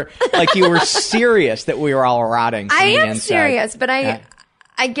 like you were serious that we were all rotting. I am serious, but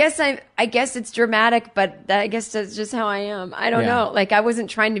I guess it's dramatic, but I guess that's just how I am. I don't know. Like, I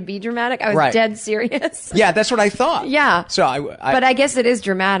wasn't trying to be dramatic. I was dead serious. Yeah, that's what I thought. Yeah. So but I guess it is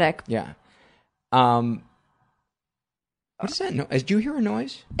dramatic. Yeah. What is that? Did you hear a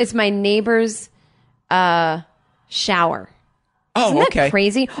noise? It's my neighbor's shower. Oh, Isn't that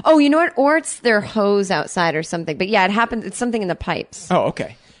crazy? Oh, you know what? Or it's their hose outside or something. But yeah, it happens. It's something in the pipes. Oh,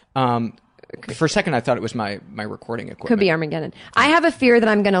 okay. For a second, I thought it was my recording equipment. Could be Armageddon. I have a fear that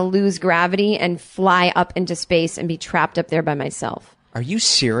I'm going to lose gravity and fly up into space and be trapped up there by myself. Are you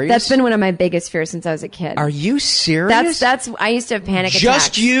serious? That's been one of my biggest fears since I was a kid. Are you serious? That's. I used to have panic attacks.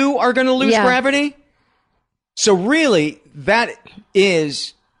 Just you are going to lose gravity? So really, that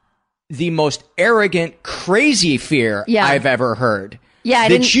is the most arrogant, crazy fear I've ever heard. Yeah,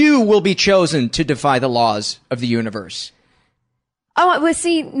 that you will be chosen to defy the laws of the universe. Oh, well,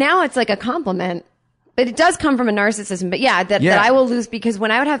 see, now it's like a compliment. But it does come from a narcissism. But that I will lose, because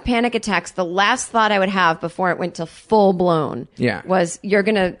when I would have panic attacks, the last thought I would have before it went to full blown was you're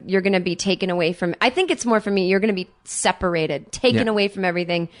gonna be taken away from. I think it's more for me. You're gonna be separated, taken away from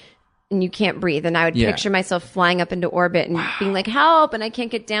everything, and you can't breathe. And I would picture myself flying up into orbit and being like, "Help!" and I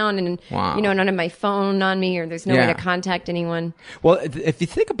can't get down, and and I don't have my phone on me, or there's no way to contact anyone. Well, if you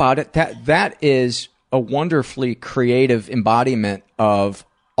think about it, that is a wonderfully creative embodiment of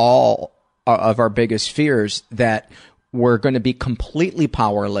all of our biggest fears, that we're going to be completely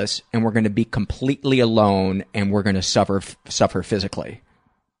powerless and we're going to be completely alone and we're going to suffer physically.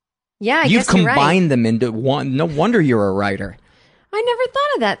 Yeah, You've combined them into one. No wonder you're a writer. I never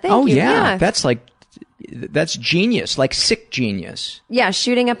thought of that. Thank you. Oh, yeah. That's genius, like sick genius. Yeah,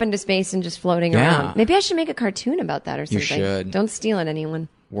 shooting up into space and just floating around. Maybe I should make a cartoon about that or something. You should. Don't steal it, anyone.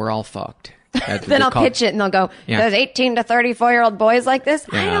 We're all fucked. Then I'll pitch it and they'll go, there's 18 to 34-year-old boys like this?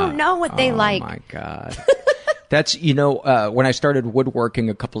 Yeah. I don't know what they like. Oh, my God. That's, when I started woodworking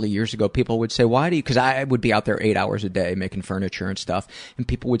a couple of years ago, people would say, because I would be out there 8 hours a day making furniture and stuff. And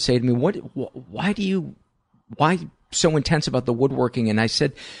people would say to me, why so intense about the woodworking? And I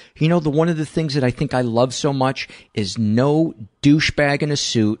said, one of the things that I think I love so much is no douchebag in a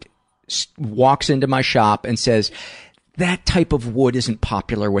suit walks into my shop and says, that type of wood isn't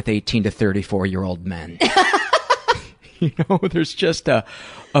popular with 18 to 34-year-old men. There's just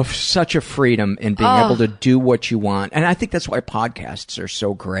such a freedom in being able to do what you want. And I think that's why podcasts are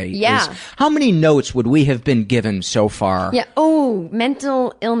so great. Yeah. How many notes would we have been given so far? Yeah. Oh,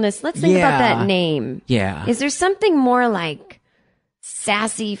 mental illness. Let's think about that name. Yeah. Is there something more like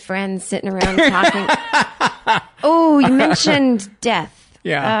sassy friends sitting around talking? Oh, you mentioned death.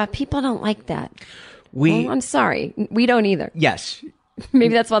 Yeah. People don't like that. I'm sorry. We don't either. Yes.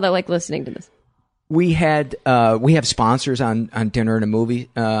 Maybe that's why they like listening to this. We have sponsors on Dinner and a Movie,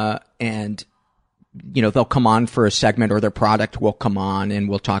 and they'll come on for a segment, or their product will come on and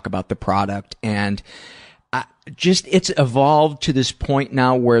we'll talk about the product. And it's evolved to this point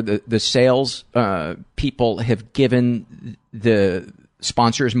now where the sales people have given the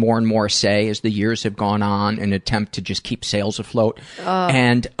sponsors more and more say as the years have gone on, in an attempt to just keep sales afloat.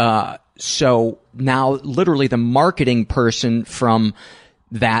 And so now literally the marketing person from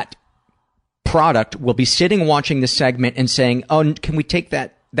that product will be sitting watching the segment and saying, "Oh, can we take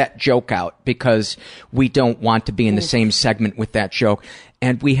that joke out, because we don't want to be in the same segment with that joke."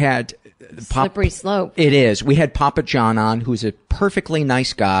 And we had slippery slope. It is. We had Papa John on, who's a perfectly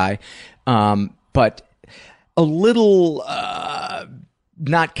nice guy. but a little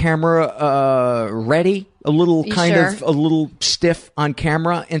not camera ready, a little a little stiff on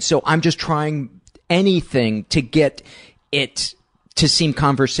camera. And so I'm just trying anything to get it to seem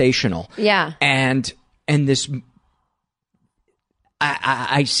conversational. Yeah. And this,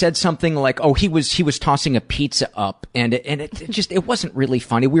 I said something like, "Oh, he was tossing a pizza up," and it wasn't really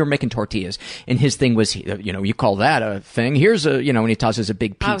funny. We were making tortillas, and his thing was, you call that a thing? Here's a, and he tosses a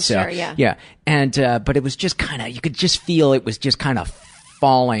big pizza. Oh, sure, yeah. Yeah. And, but it was just kind of, you could just feel it was just kind of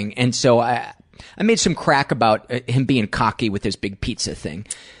falling. And so I made some crack about him being cocky with his big pizza thing.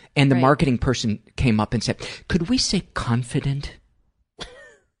 And the marketing person came up and said, "Could we say confident?"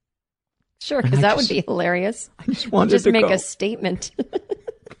 Sure, because that would be hilarious. I just wanted to make go. a statement.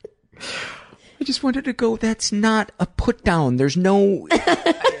 I just wanted to go, that's not a put down. There's no...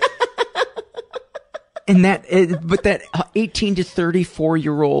 and but that 18 to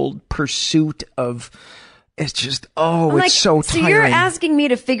 34-year-old pursuit of... It's just, it's so tiring. So you're asking me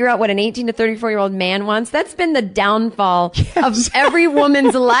to figure out what an 18 to 34-year-old man wants? That's been the downfall of every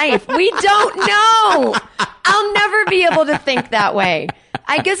woman's life. We don't know. I'll never be able to think that way.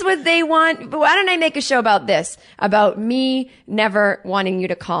 I guess what they want, why don't I make a show about this? About me never wanting you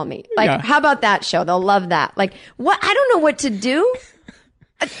to call me. How about that show? They'll love that. Like, what? I don't know what to do.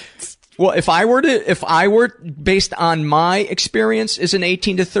 Well, if I were based on my experience as an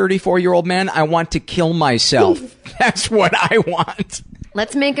 18 to 34-year-old man, I want to kill myself. That's what I want.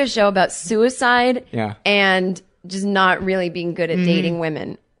 Let's make a show about suicide. Yeah. And just not really being good at dating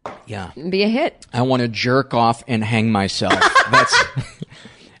women. Yeah. Be a hit. I want to jerk off and hang myself. That's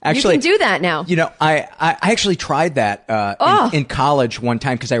actually, you can do that now. I actually tried that in college one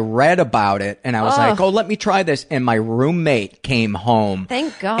time because I read about it and I was like, let me try this. And my roommate came home.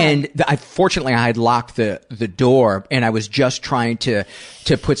 Thank God. And fortunately I had locked the door and I was just trying to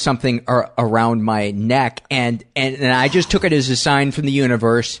put something around my neck. And I just took it as a sign from the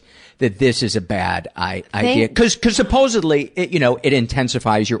universe that this is a bad idea. Because supposedly, it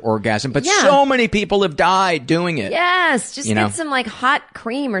intensifies your orgasm. But so many people have died doing it. Yes. Just get some hot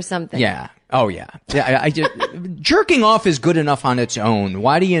cream or something. Yeah. Oh, yeah. Jerking off is good enough on its own.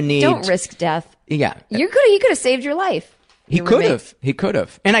 Why do you need... Don't risk death. Yeah. He could have saved your life. He could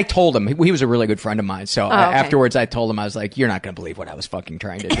have. And I told him. He was a really good friend of mine. So afterwards, I told him, I was like, you're not going to believe what I was fucking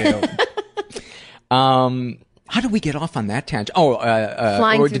trying to do. How did we get off on that tangent?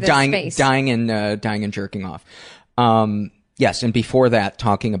 Flying through space. Dying and jerking off. Yes, and before that,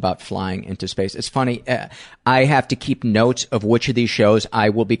 talking about flying into space. It's funny. I have to keep notes of which of these shows I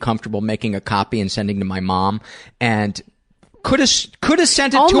will be comfortable making a copy and sending to my mom. And could have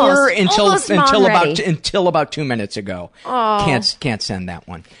sent it to her until about 2 minutes ago. Can't send that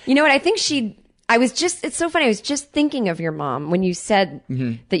one. You know what? I think it's so funny. I was just thinking of your mom when you said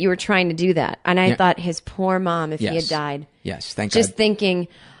that you were trying to do that. And I thought his poor mom, if he had died. Yes, thank God. Just thinking,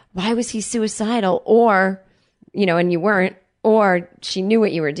 why was he suicidal? Or, and you weren't. Or she knew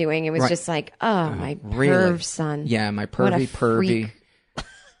what you were doing. It was just like, my perv son. Yeah, my pervy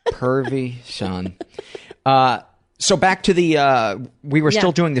son. So back to the, we were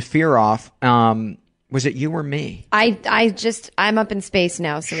still doing the fear off. Was it you or me? I'm up in space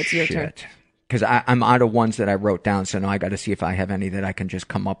now, so it's your turn. Because I'm out of ones that I wrote down, so now I got to see if I have any that I can just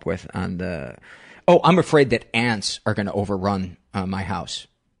come up with on the... Oh, I'm afraid that ants are going to overrun my house.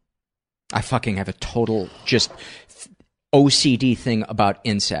 I fucking have a total just OCD thing about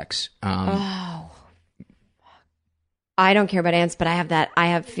insects. I don't care about ants, but I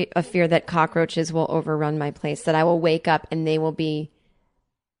have a fear that cockroaches will overrun my place, that I will wake up and they will be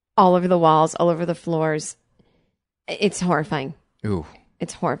all over the walls, all over the floors. It's horrifying. Ooh.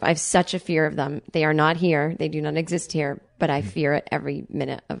 It's horrible. I have such a fear of them. They are not here. They do not exist here, but I fear it every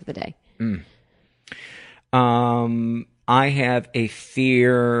minute of the day. I have a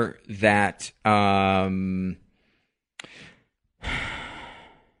fear that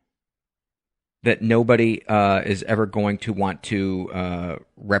that nobody is ever going to want to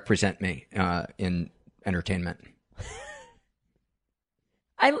represent me in entertainment.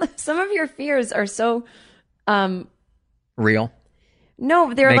 Some of your fears are so real.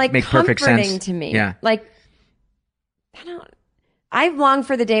 No, they're make comforting to me. Yeah. I long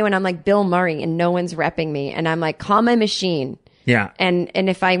for the day when I'm like Bill Murray and no one's repping me and I'm like, call my machine. Yeah. And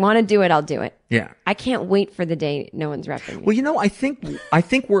if I want to do it, I'll do it. Yeah. I can't wait for the day no one's repping me. Well, I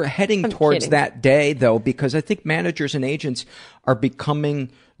think we're heading towards that day though, because I think managers and agents are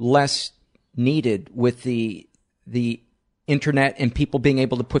becoming less needed with the internet and people being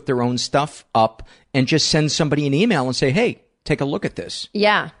able to put their own stuff up and just send somebody an email and say, hey, take a look at this.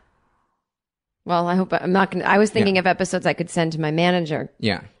 Yeah. Well, I hope I'm not going to. I was thinking of episodes I could send to my manager.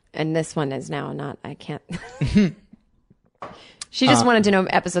 Yeah. And this one is now not, I can't. She just wanted to know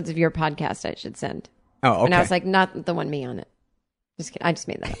episodes of your podcast I should send. Oh, okay. And I was like, not the one me on it. Just kidding. I just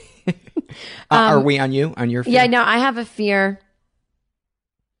made that up. Are we on you? On your fear? Yeah, no, I have a fear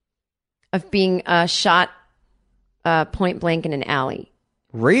of being shot point blank in an alley.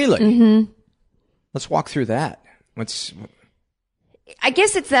 Really? Mm-hmm. Let's walk through that. I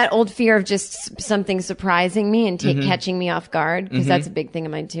guess it's that old fear of just something surprising me and catching me off guard, because that's a big thing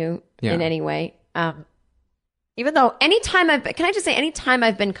of mine too, in any way. Even though anytime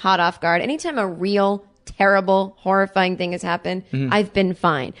I've been caught off guard, anytime a real, terrible, horrifying thing has happened, I've been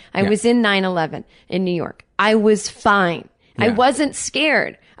fine. I was in 9/11 in New York. I was fine. I wasn't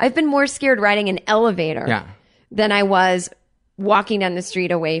scared. I've been more scared riding an elevator than I was walking down the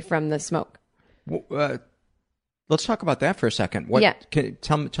street away from the smoke. Let's talk about that for a second.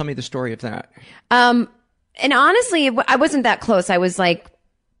 Tell me the story of that. And honestly, I wasn't that close. I was like,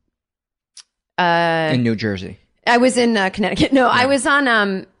 in New Jersey. I was in Connecticut. No, I was on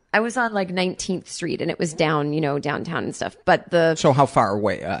like 19th Street, and it was down, downtown and stuff. But so how far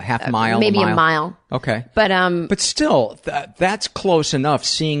away? Half a mile? Maybe a mile. Okay. But still, that's close enough.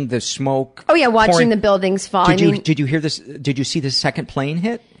 Seeing the smoke. Oh yeah, watching the buildings fall. Did you hear this? Did you see the second plane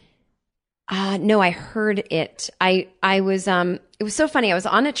hit? No, I heard it. I was, it was so funny. I was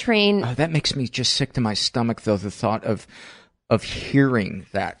on a train. Oh, that makes me just sick to my stomach, though, the thought of hearing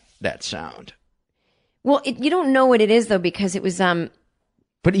that sound. Well, you don't know what it is, though, because it was,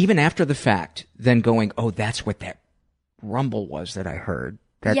 But even after the fact, then going, oh, that's what that rumble was that I heard.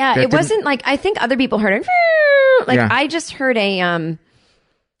 It wasn't like, I think other people heard it. I just heard I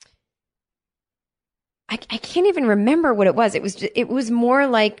can't even remember what it was. It was more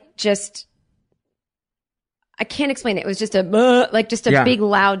like just, I can't explain it. It was just a big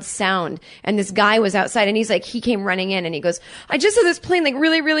loud sound. And this guy was outside, and he came running in, and he goes, I just saw this plane like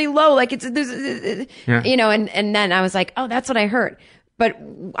really, really low. Like and then I was like, oh, that's what I heard. But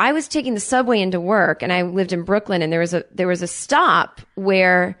I was taking the subway into work, and I lived in Brooklyn, and there was a stop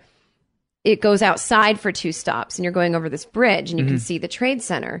where it goes outside for 2 stops, and you're going over this bridge, and you can see the Trade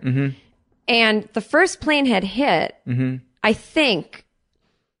Center. Mm-hmm. And the first plane had hit, I think,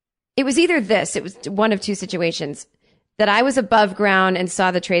 it was either this, it was one of 2 situations, that I was above ground and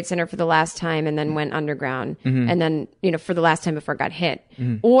saw the Trade Center for the last time and then went underground and then, for the last time before it got hit.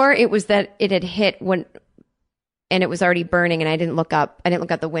 Or it was that it had hit and it was already burning, and I didn't look up. I didn't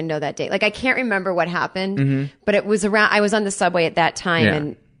look out the window that day. Like, I can't remember what happened, but it was I was on the subway at that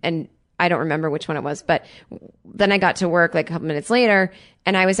time and I don't remember which one it was, but then I got to work like a couple minutes later,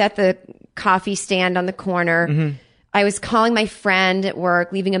 and I was at the coffee stand on the corner. I was calling my friend at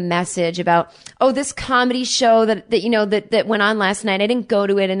work, leaving a message about, this comedy show that went on last night. I didn't go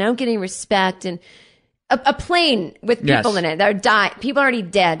to it, and I don't get any respect. And a plane with people in it that are dying. People are already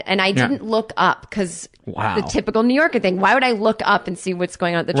dead. And I didn't look up because the typical New Yorker thing. Why would I look up and see what's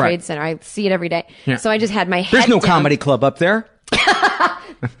going on at the Trade Center? I see it every day. Yeah. So I just had my head There's no down. comedy club up there.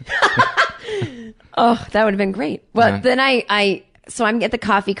 Oh, that would have been great. Well, then so I'm at the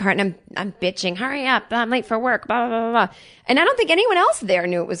coffee cart, and I'm bitching, hurry up, I'm late for work, blah, blah, blah, blah. And I don't think anyone else there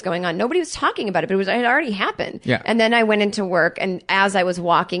knew what was going on. Nobody was talking about it, but it had already happened. Yeah. And then I went into work, and as I was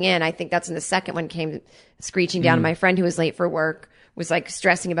walking in, I think that's when the second one came screeching down. My friend who was late for work was like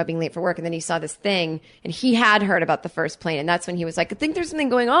stressing about being late for work. And then he saw this thing, and he had heard about the first plane. And that's when he was like, I think there's something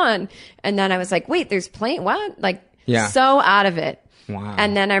going on. And then I was like, wait, there's plane? What? Like, so out of it. Wow.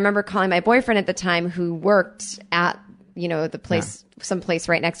 And then I remember calling my boyfriend at the time, who worked at, the place, some place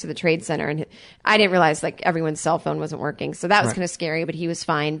right next to the Trade Center. And I didn't realize like everyone's cell phone wasn't working. So that was kind of scary, but he was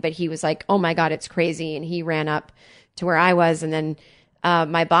fine. But he was like, oh my God, it's crazy. And he ran up to where I was. And then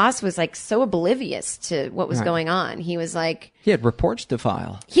my boss was like so oblivious to what was going on. He was like, he had reports to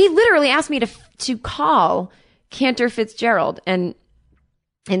file. He literally asked me to call Cantor Fitzgerald and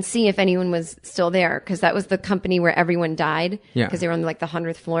see if anyone was still there, because that was the company where everyone died, because they were on like the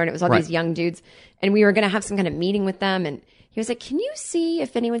 100th floor, and it was all these young dudes, and we were going to have some kind of meeting with them, and he was like, can you see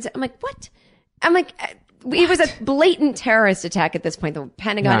if anyone's... I'm like, what? I'm like, it was a blatant terrorist attack at this point. The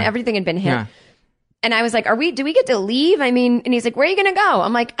Pentagon, everything had been hit. Yeah. And I was like, do we get to leave? I mean, and he's like, where are you going to go?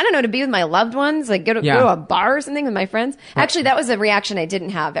 I'm like, I don't know, to be with my loved ones, like go to a bar or something with my friends. Actually, that was a reaction I didn't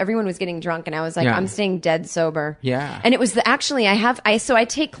have. Everyone was getting drunk, and I was like, I'm staying dead sober. Yeah. And it was I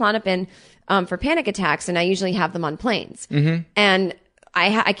take Klonopin for panic attacks, and I usually have them on planes. Mm-hmm. And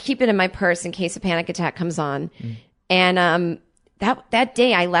I keep it in my purse in case a panic attack comes on. Mm. And that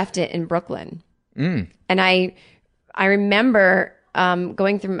day I left it in Brooklyn. Mm. And I remember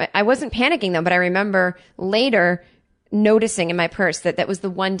going through I wasn't panicking though, but I remember later noticing in my purse that was the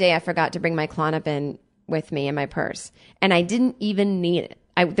one day I forgot to bring my Klonopin with me in my purse, and I didn't even need it.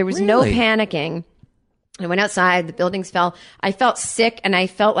 There was no panicking. I went outside, the buildings fell. I felt sick and I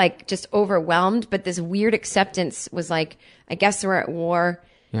felt like just overwhelmed, but this weird acceptance was like, I guess we're at war.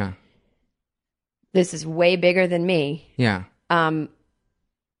 Yeah. This is way bigger than me. Yeah.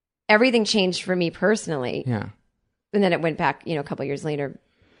 Everything changed for me personally. Yeah. And then it went back, a couple of years later.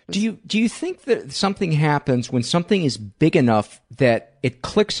 Do you think that something happens when something is big enough that it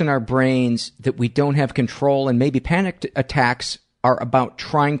clicks in our brains that we don't have control, and maybe panic attacks are about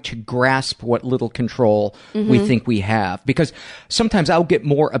trying to grasp what little control we think we have? Because sometimes I'll get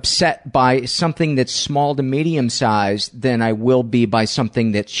more upset by something that's small to medium sized than I will be by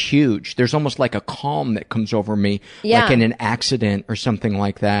something that's huge. There's almost like a calm that comes over me, like in an accident or something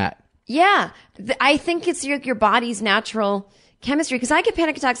like that. Yeah. I think it's your body's natural chemistry, because I get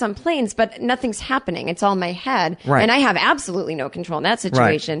panic attacks on planes, but nothing's happening. It's all in my head. Right. And I have absolutely no control in that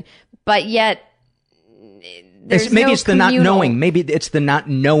situation. Right. But yet, it's the not knowing. Maybe it's the not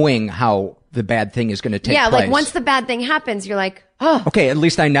knowing how the bad thing is going to take place. Yeah, like once the bad thing happens, you're like, oh. Okay, at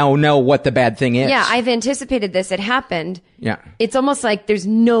least I now know what the bad thing is. Yeah, I've anticipated this. It happened. Yeah. It's almost like there's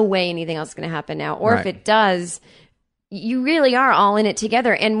no way anything else is going to happen now. Or if it does, you really are all in it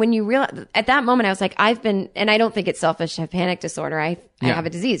together. And when you realize, at that moment, I was like, and I don't think it's selfish to have panic disorder. I have a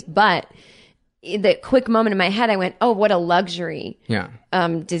disease, but in the quick moment in my head, I went, oh, what a luxury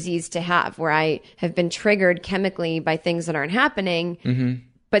disease to have, where I have been triggered chemically by things that aren't happening. Mm-hmm.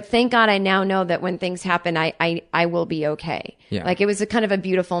 But thank God I now know that when things happen, I will be okay. Yeah. Like, it was a kind of a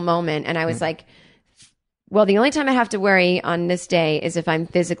beautiful moment. And I was like, well, the only time I have to worry on this day is if I'm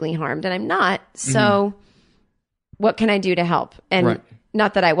physically harmed, and I'm not. So what can I do to help? And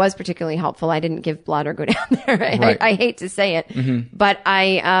not that I was particularly helpful. I didn't give blood or go down there. I hate to say it, but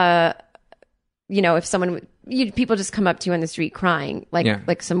if someone, people just come up to you on the street crying,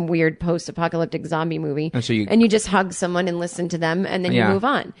 like some weird post-apocalyptic zombie movie, and you just hug someone and listen to them, and then you move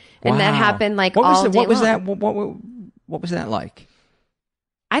on. And that happened all day long. What was that like?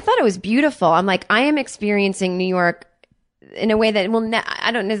 I thought it was beautiful. I'm like, I am experiencing New York in a way that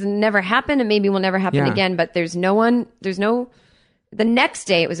has never happened, and maybe will never happen again. But the next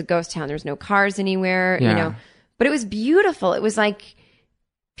day it was a ghost town. There was no cars anywhere, but it was beautiful. It was like,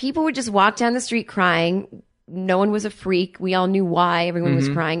 people would just walk down the street crying. No one was a freak. We all knew why everyone was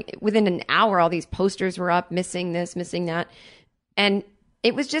crying. Within an hour, all these posters were up, missing this, missing that. And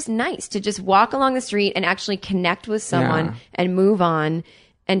it was just nice to just walk along the street and actually connect with someone and move on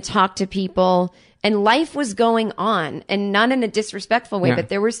and talk to people. And life was going on, and not in a disrespectful way, but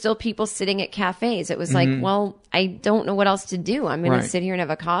there were still people sitting at cafes. It was like, well, I don't know what else to do. I'm going to sit here and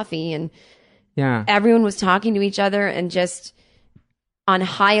have a coffee. And everyone was talking to each other and just on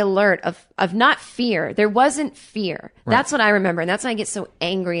high alert of not fear. There wasn't fear. Right. That's what I remember. And that's why I get so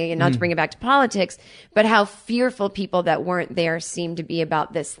angry, and not to bring it back to politics, but how fearful people that weren't there seemed to be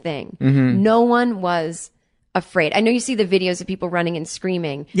about this thing. No one was afraid. I know you see the videos of people running and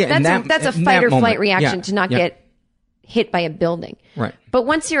screaming. Yeah, that's a fight or flight reaction to not get hit by a building. Right. But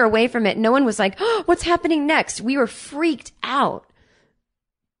once you're away from it, no one was like, oh, what's happening next? We were freaked out.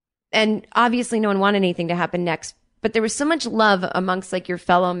 And obviously no one wanted anything to happen next. But there was so much love amongst like your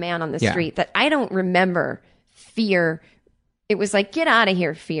fellow man on the street that I don't remember fear. It was like, get out of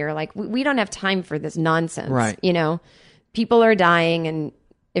here, fear. Like, we don't have time for this nonsense. Right. People are dying, and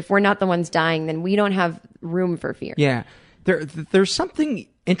if we're not the ones dying, then we don't have room for fear. Yeah. There's something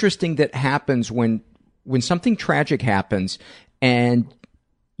interesting that happens when something tragic happens, and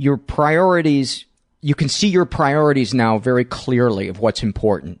your priorities, you can see your priorities now very clearly of what's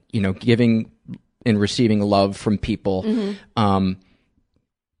important, giving and receiving love from people,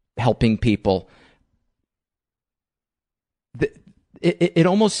 helping people. It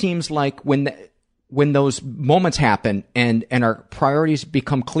almost seems like when those moments happen and our priorities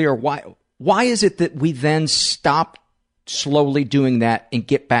become clear, why is it that we then stop slowly doing that and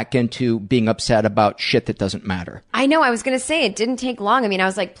get back into being upset about shit that doesn't matter? I know. I was going to say, it didn't take long. I mean, I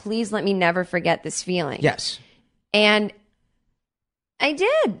was like, please let me never forget this feeling. Yes. And I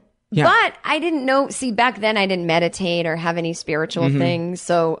did. Yeah. But I didn't know. See, back then I didn't meditate or have any spiritual things.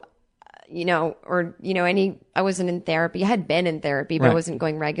 So, I wasn't in therapy. I had been in therapy, but I wasn't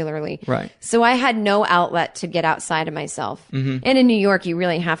going regularly. Right. So I had no outlet to get outside of myself. And in New York, you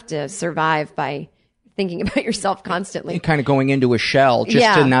really have to survive by thinking about yourself constantly. You're kind of going into a shell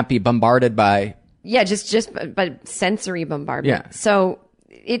just to not be bombarded by. Yeah, just by sensory bombardment. Yeah. So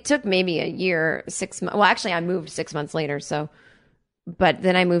it took maybe a year, 6 months. Well, actually, I moved 6 months later. But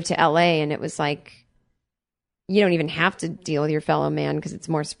then I moved to LA, and it was like, you don't even have to deal with your fellow man because it's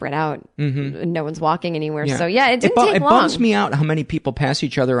more spread out. No one's walking anywhere. Yeah. So it didn't take long. It bums me out how many people pass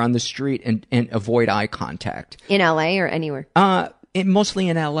each other on the street and avoid eye contact. In LA or anywhere? mostly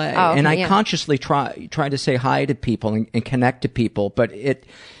in LA. Oh, okay, and I yeah. consciously try to say hi to people and connect to people, but it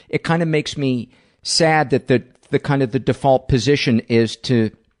kind of makes me sad that the kind of the default position is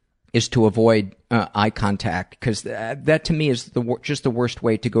to avoid eye contact, because that to me is just the worst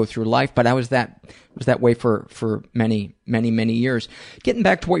way to go through life. But I was that way for many years. Getting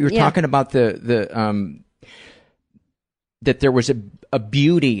back to what you were talking about, that there was a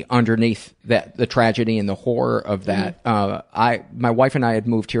beauty underneath the tragedy and the horror of that. My wife and I had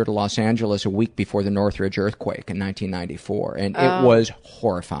moved here to Los Angeles a week before the Northridge earthquake in 1994, and it was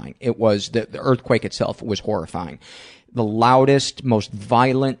horrifying. It was the earthquake itself was horrifying. The loudest, most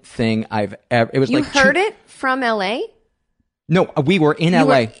violent thing I've ever. It was you like heard it from LA? No, we were in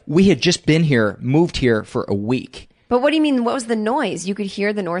LA. We had just been here, moved here for a week. But what do you mean? What was the noise? You could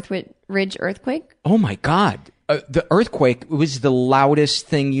hear the Northridge earthquake? Oh my God. The earthquake was the loudest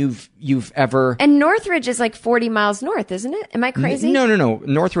thing you've ever. And Northridge is like 40 miles north, isn't it? Am I crazy? No.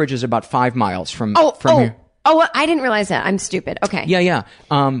 Northridge is about 5 miles from here. Oh, I didn't realize that. I'm stupid. Okay. Yeah.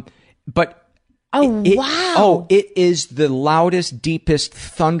 But. Wow. It is the loudest, deepest,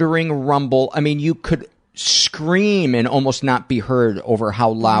 thundering rumble. I mean, you could scream and almost not be heard over how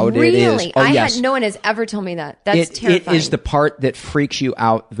loud it is. Really? No one has ever told me that. That's terrifying. It is the part that freaks you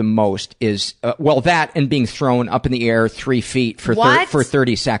out the most is, that and being thrown up in the air 3 feet for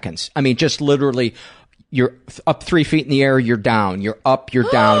 30 seconds. I mean, just literally, you're up 3 feet in the air, you're down. You're up, you're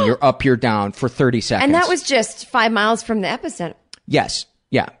down. You're up, you're down for 30 seconds. And that was just 5 miles from the epicenter. Yes.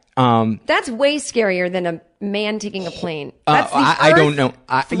 Yeah. That's way scarier than a man taking a plane. That's I don't know.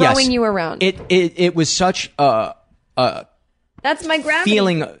 Throwing you around. It was such a that's my gravity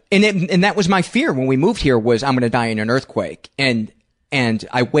feeling, and that was my fear when we moved here, was I'm going to die in an earthquake. And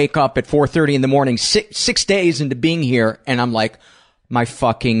I wake up at 4:30 in the morning, 6 days into being here, and I'm like, my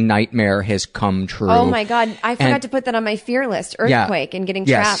fucking nightmare has come true. Oh my God, I forgot to put that on my fear list. Earthquake and getting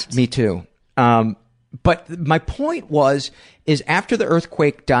trapped. Yes, me too. But my point is after the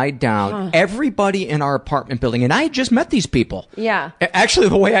earthquake died down, everybody in our apartment building, and I had just met these people. Yeah. Actually,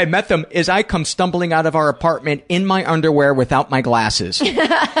 the way I met them is I come stumbling out of our apartment in my underwear without my glasses.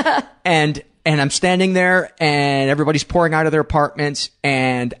 and I'm standing there and everybody's pouring out of their apartments.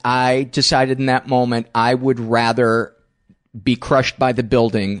 And I decided in that moment, I would rather be crushed by the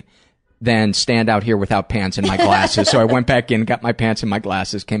building than stand out here without pants and my glasses. So I went back in, got my pants and my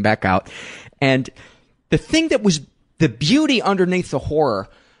glasses, came back out. And the thing that was the beauty underneath the horror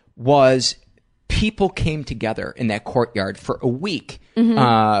was people came together in that courtyard for a week.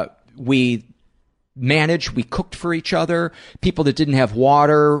 Mm-hmm. We cooked for each other. People that didn't have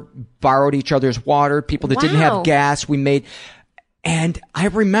water borrowed each other's water. People that didn't have gas, and I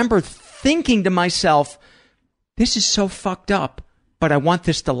remember thinking to myself, this is so fucked up, but I want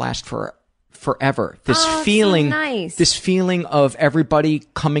this to last forever. This feeling, so nice. This feeling of everybody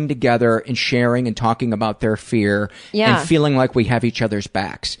coming together and sharing and talking about their fear and feeling like we have each other's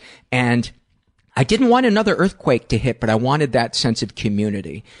backs. And I didn't want another earthquake to hit, but I wanted that sense of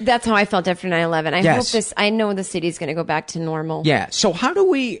community. That's how I felt after 9/11. I know the city's going to go back to normal. Yeah. So how do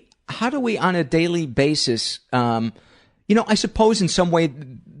we on a daily basis, I suppose in some way,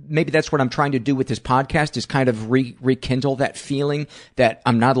 maybe that's what I'm trying to do with this podcast, is kind of rekindle that feeling that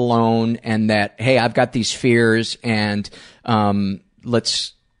I'm not alone and that, hey, I've got these fears and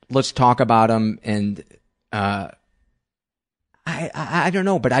let's talk about them. And I don't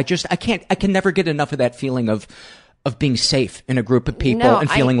know, but I can never get enough of that feeling of being safe in a group of people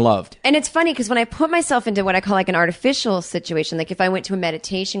and feeling loved. And it's funny because when I put myself into what I call like an artificial situation, like if I went to a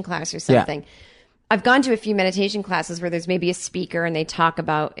meditation class or something, I've gone to a few meditation classes where there's maybe a speaker and they talk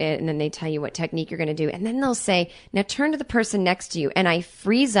about it and then they tell you what technique you're going to do. And then they'll say, now turn to the person next to you. And I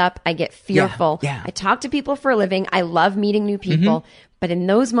freeze up. I get fearful. Yeah. I talk to people for a living. I love meeting new people. Mm-hmm. But in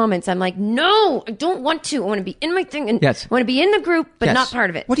those moments, I'm like, no, I don't want to. I want to be in my thing and I want to be in the group, but not part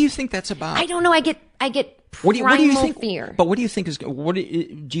of it. What do you think that's about? I don't know. I get primal what do you think, fear. But what do you think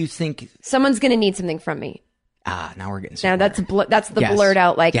do you think? Someone's going to need something from me. Now we're getting somewhere. Now that's the blurred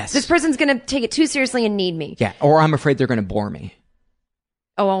out, like, this person's going to take it too seriously and need me. Yeah. Or I'm afraid they're going to bore me.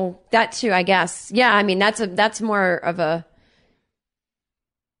 Oh, that too, I guess. Yeah. I mean, that's more of a,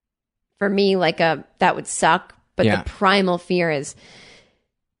 for me, like that would suck. But the primal fear is,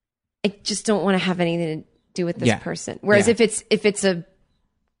 I just don't want to have anything to do with this person. Whereas if it's a,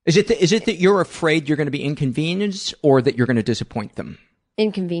 is it that you're afraid you're going to be inconvenienced or that you're going to disappoint them?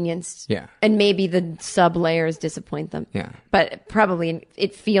 Inconvenienced. Yeah. And maybe the sub layers disappoint them. Yeah. But probably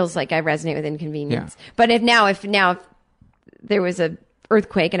it feels like I resonate with inconvenience. Yeah. But if there was a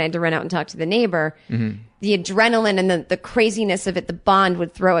earthquake and I had to run out and talk to the neighbor, the adrenaline and the craziness of it, the bond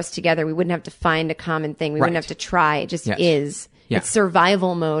would throw us together. We wouldn't have to find a common thing. We wouldn't have to try. It just is. It's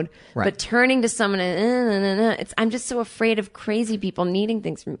survival mode. Right. But turning to someone and I'm just so afraid of crazy people needing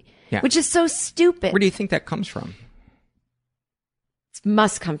things from me, which is so stupid. Where do you think that comes from? It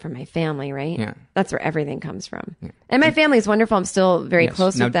must come from my family, right? Yeah. That's where everything comes from. Yeah. And my family is wonderful. I'm still very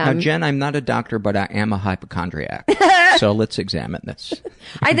close with them. Now, Jen, I'm not a doctor, but I am a hypochondriac. So let's examine this.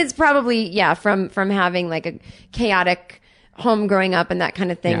 I think it's probably, from having like a chaotic home growing up and that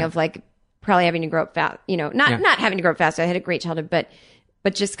kind of thing of like probably having to grow up fast, not having to grow up fast. I had a great childhood, but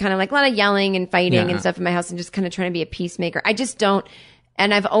just kind of like a lot of yelling and fighting and stuff in my house and just kind of trying to be a peacemaker. I just don't,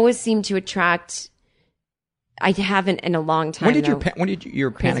 and I've always seemed to attract, I haven't in a long time. When did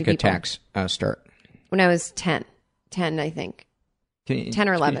your panic attacks start? When I was 10, I think. 10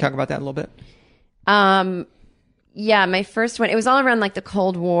 or 11. Can you talk about that a little bit? Yeah, my first one, it was all around like the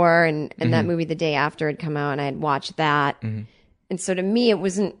Cold War and that movie The Day After had come out and I had watched that. Mm-hmm. And so to me, it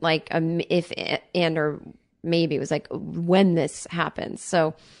wasn't like if and or maybe, it was like when this happens.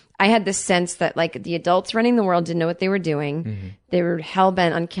 So I had this sense that like the adults running the world didn't know what they were doing. Mm-hmm. They were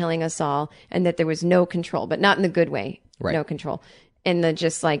hell-bent on killing us all and that there was no control, but not in the good way. Right. No control. In the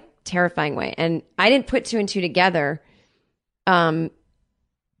just like terrifying way. And I didn't put two and two together.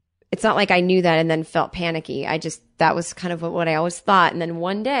 It's not like I knew that and then felt panicky. That was kind of what I always thought. And then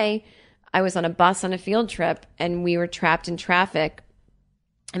one day I was on a bus on a field trip and we were trapped in traffic.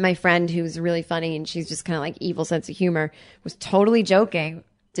 And my friend, who's really funny and she's just kind of like evil sense of humor, was totally joking,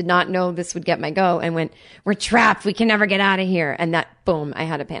 did not know this would get my go and went, "We're trapped. We can never get out of here." And that, boom, I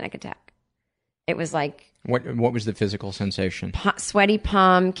had a panic attack. It was like, what was the physical sensation? Sweaty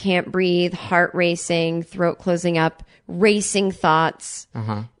palm, can't breathe, heart racing, throat closing up, racing thoughts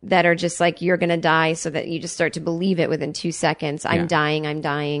that are just like, you're going to die, so that you just start to believe it within 2 seconds. I'm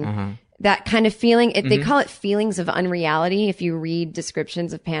dying. That kind of feeling, they call it feelings of unreality if you read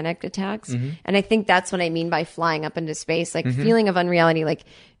descriptions of panic attacks. Mm-hmm. And I think that's what I mean by flying up into space, like feeling of unreality, like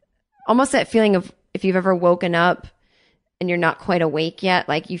almost that feeling of if you've ever woken up and you're not quite awake yet,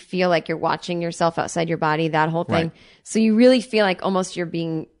 like you feel like you're watching yourself outside your body, that whole thing. Right. So you really feel like almost you're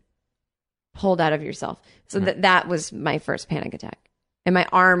being pulled out of yourself. So that was my first panic attack. And my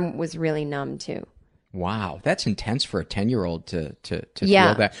arm was really numb too. Wow, that's intense for a 10-year-old to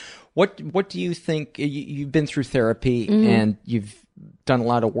feel that. What do you think? You've been through therapy and you've done a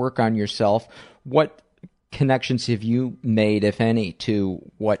lot of work on yourself. What connections have you made, if any, to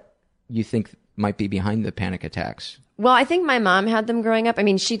what you think might be behind the panic attacks? Well, I think my mom had them growing up. I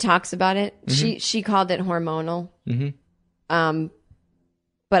mean, she talks about it. She called it hormonal. But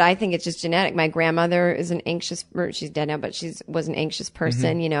I think it's just genetic. My grandmother is an anxious, she's dead now, but was an anxious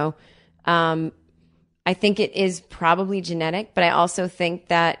person, I think it is probably genetic, but I also think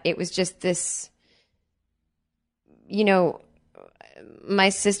that it was just this, my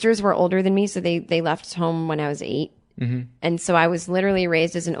sisters were older than me, so they left home when I was 8. Mm-hmm. And so I was literally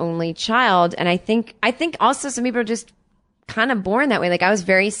raised as an only child. And I think also some people are just kind of born that way. Like I was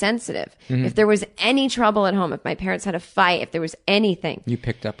very sensitive. Mm-hmm. If there was any trouble at home, if my parents had a fight, if there was anything. You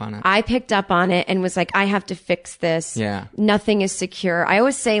picked up on it. I picked up on it and was like, I have to fix this. Yeah. Nothing is secure. I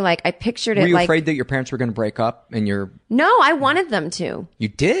always say like, I pictured it like. Were you afraid that your parents were going to break up and you're. No, I wanted them to. You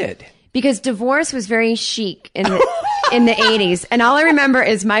did? Because divorce was very chic in the 80s. And all I remember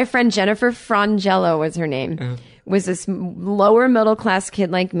is my friend Jennifer Frangello was her name. Was this lower middle class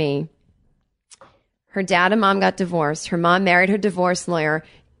kid like me. Her dad and mom got divorced. Her mom married her divorce lawyer.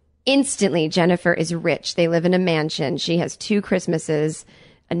 Instantly, Jennifer is rich. They live in a mansion. She has 2 Christmases,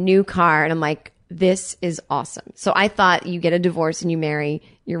 a new car. And I'm like, this is awesome. So I thought you get a divorce and you marry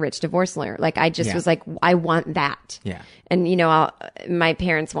your rich divorce lawyer. Like I just was like, I want that. Yeah. And my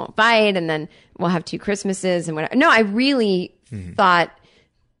parents won't fight and then we'll have 2 Christmases and whatever. No, I really thought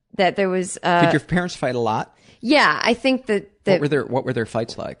that there was, did your parents fight a lot? Yeah. I think that what were their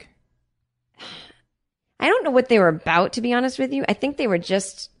fights like? I don't know what they were about, to be honest with you. I think they were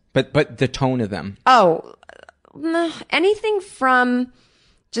just. But the tone of them. Oh, anything from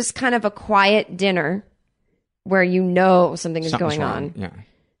just kind of a quiet dinner where something is going on,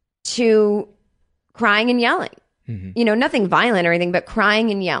 to crying and yelling. Mm-hmm. Nothing violent or anything, but crying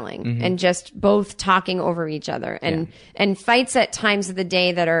and yelling and just both talking over each other and fights at times of the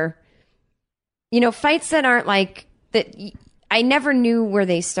day that are, fights that aren't like that. I never knew where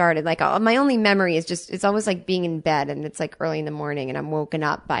they started. Like my only memory is it's always like being in bed and it's like early in the morning and I'm woken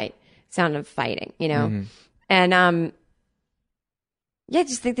up by sound of fighting, and, I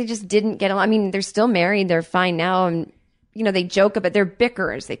just think they just didn't get along. I mean, they're still married. They're fine now. And, they joke about, they're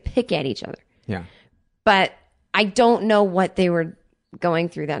bickerers. They pick at each other. Yeah. But I don't know what they were going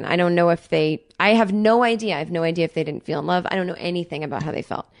through then. I don't know I have no idea. I have no idea if they didn't feel in love. I don't know anything about how they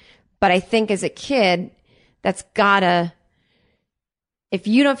felt. But I think as a kid, that's gotta if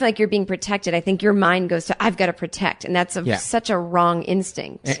you don't feel like you're being protected, I think your mind goes to, I've got to protect. And that's such a wrong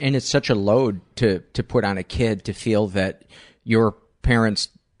instinct. And it's such a load to put on a kid to feel that your parents,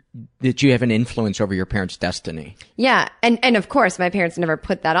 that you have an influence over your parents' destiny. Yeah. And of course, my parents never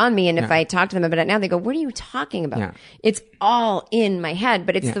put that on me. And if I talk to them about it now, they go, what are you talking about? Yeah. It's all in my head,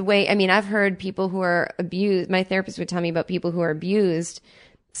 but it's the way, I mean, I've heard people who are abused. My therapist would tell me about people who are abused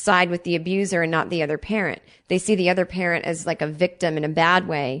side with the abuser and not the other parent. They see the other parent as like a victim in a bad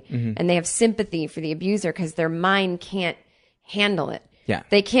way, and they have sympathy for the abuser because their mind can't handle it. Yeah.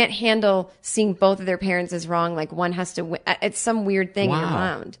 They can't handle seeing both of their parents as wrong. Like one has to win. It's some weird thing in your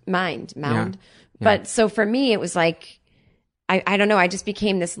mind. Yeah. But so for me, it was like, I don't know. I just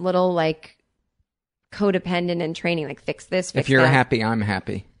became this little like codependent in training, like fix this, fix if you're that. happy, I'm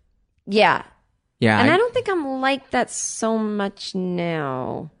happy. Yeah. Yeah. And I don't think I'm like that so much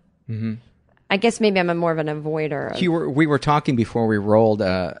now. Mm-hmm. I guess maybe I'm more of an avoider. We were talking before we rolled.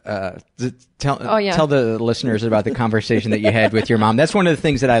 Tell the listeners about the conversation that you had with your mom. That's one of the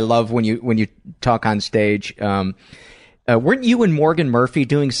things that I love when you talk on stage. Weren't you and Morgan Murphy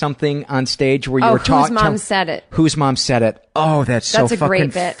doing something on stage where you were talking? Whose mom said it? Whose mom said it? Oh, that's so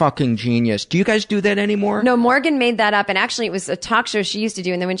fucking genius. Do you guys do that anymore? No, Morgan made that up, and actually it was a talk show she used to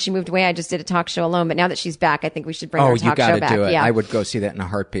do, and then when she moved away, I just did a talk show alone. But now that she's back, I think we should bring her talk show back. Oh, you got to do it. Yeah. I would go see that in a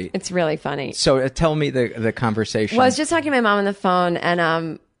heartbeat. It's really funny. So tell me the conversation. Well, I was just talking to my mom on the phone,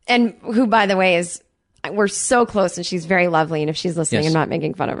 and who, by the way, we're so close, and she's very lovely, and if she's listening, I'm not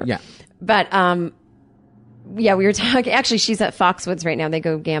making fun of her. Yeah. But yeah, we were talking. Actually, she's at Foxwoods right now. They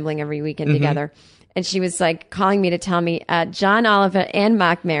go gambling every weekend together. And she was like calling me to tell me John Oliver and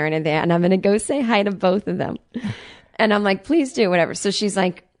Mark Maron are there, and I'm going to go say hi to both of them. And I'm like, please do, whatever. So she's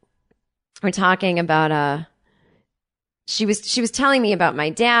like, we're talking about she was telling me about my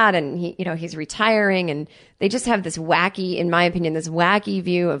dad, and he's retiring, and they just have this wacky, in my opinion, this wacky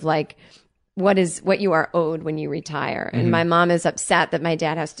view of like what you are owed when you retire. And my mom is upset that my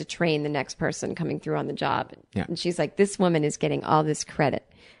dad has to train the next person coming through on the job. Yeah. And she's like, this woman is getting all this credit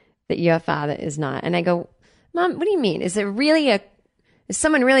that your father is not. And I go, Mom, what do you mean? Is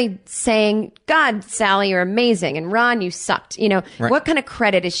someone really saying, God, Sally, you're amazing, and Ron, you sucked? Right. What kind of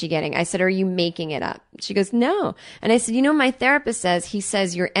credit is she getting? I said, are you making it up? She goes, no. And I said, my therapist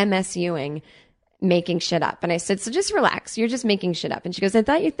says you're MSUing, making shit up. And I said, so just relax. You're just making shit up. And she goes, I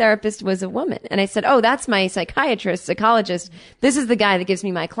thought your therapist was a woman. And I said, oh, that's my psychologist. This is the guy that gives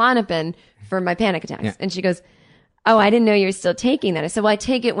me my Klonopin for my panic attacks. Yeah. And she goes, oh, I didn't know you were still taking that. I said, well, I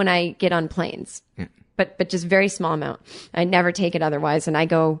take it when I get on planes, but just very small amount. I never take it otherwise. And I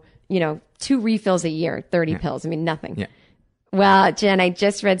go, 2 refills a year, 30 pills. I mean, nothing. Yeah. Well, Jen, I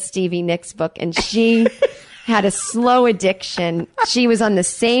just read Stevie Nicks' book, and she had a slow addiction. She was on the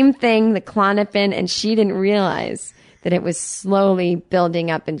same thing, the Klonopin, and she didn't realize that it was slowly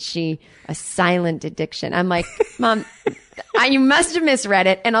building up, and a silent addiction. I'm like, Mom, you must have misread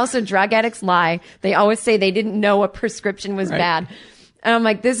it. And also, drug addicts lie. They always say they didn't know a prescription was bad. And I'm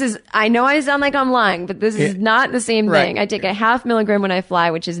like, I know I sound like I'm lying, but this is not the same thing. I take a 0.5 milligram when I fly,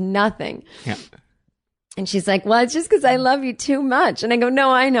 which is nothing. Yeah. And she's like, well, it's just because I love you too much. And I go,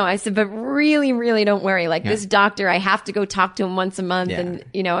 no, I know. I said, but really, really don't worry. Like this doctor, I have to go talk to him once a month. Yeah. And,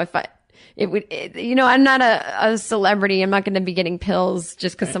 I'm not a celebrity. I'm not going to be getting pills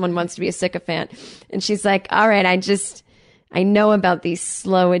just because someone wants to be a sycophant. And she's like, all right, I know about these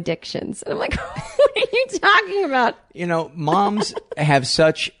slow addictions. And I'm like, what are you talking about? Moms have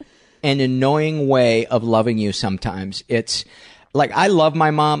such an annoying way of loving you sometimes. It's like, I love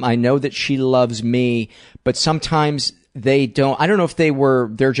my mom. I know that she loves me, but sometimes they don't. I don't know if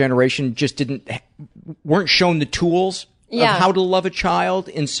their generation just weren't shown the tools of how to love a child.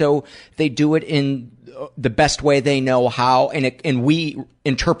 And so they do it in the best way they know how, and we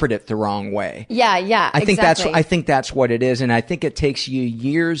interpret it the wrong way. Yeah. I think that's what it is. And I think it takes you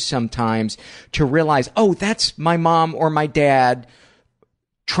years sometimes to realize, oh, that's my mom or my dad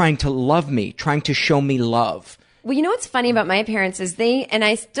trying to love me, trying to show me love. Well, what's funny about my parents is and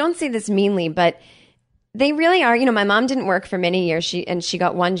I don't say this meanly, but they really are. My mom didn't work for many years. She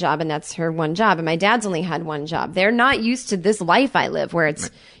got one job, and that's her one job. And my dad's only had one job. They're not used to this life I live, where it's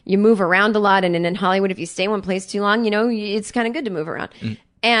you move around a lot. And in Hollywood, if you stay one place too long, it's kind of good to move around.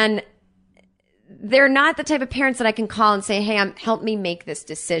 And they're not the type of parents that I can call and say, hey, help me make this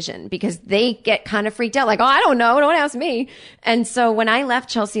decision, because they get kind of freaked out. Like, oh, I don't know. Don't ask me. And so when I left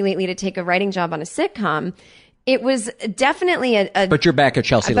Chelsea Lately to take a writing job on a sitcom, it was definitely But you're back at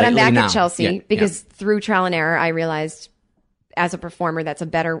Chelsea Lately now. But I'm back at Chelsea because through trial and error, I realized as a performer, that's a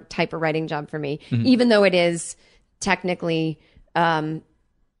better type of writing job for me, even though it is technically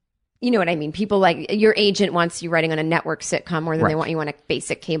you know what I mean? People like your agent wants you writing on a network sitcom more than they want you on a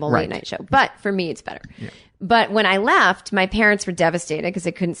basic cable late night show. But for me, it's better. Yeah. But when I left, my parents were devastated because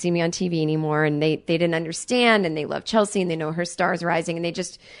they couldn't see me on TV anymore, and they didn't understand, and they love Chelsea and they know her star's rising, and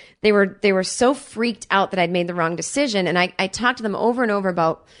they were so freaked out that I'd made the wrong decision. And I talked to them over and over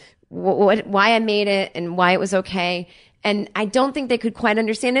about why I made it and why it was okay. And I don't think they could quite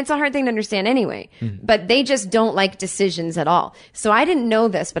understand. It's a hard thing to understand anyway, but they just don't like decisions at all. So I didn't know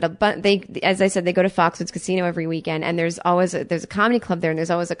this, but they, as I said, they go to Foxwoods Casino every weekend, and there's a comedy club there, and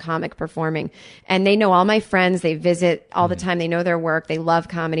there's always a comic performing, and they know all my friends. They visit all the time. They know their work. They love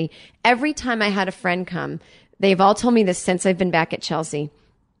comedy. Every time I had a friend come, they've all told me this since I've been back at Chelsea.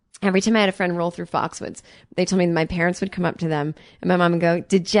 Every time I had a friend roll through Foxwoods, they told me my parents would come up to them and my mom would go,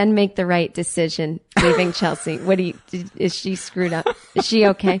 "Did Jen make the right decision leaving Chelsea? Is she screwed up? Is she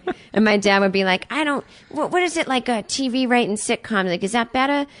okay?" And my dad would be like, what is it, like a TV writing sitcom? Like, is that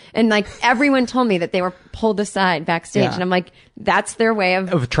better? And like everyone told me that they were pulled aside backstage. And I'm like, that's their way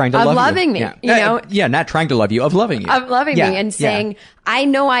of trying to love loving me. Yeah. You know? Yeah, not trying to love you, of loving you. Of loving me and saying, I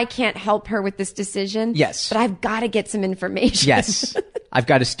know I can't help her with this decision. Yes. But I've got to get some information. Yes. I've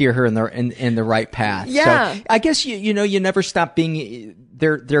got to steer her in the right path. Yeah. So I guess you never stop being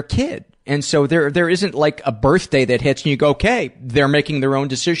their kid. And so there isn't like a birthday that hits and you go, okay, they're making their own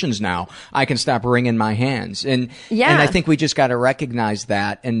decisions now. I can stop wringing my hands. And I think we just got to recognize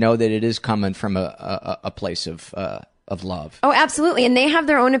that and know that it is coming from a place of love. Oh, absolutely. And they have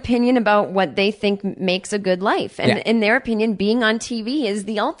their own opinion about what they think makes a good life. And in their opinion, being on TV is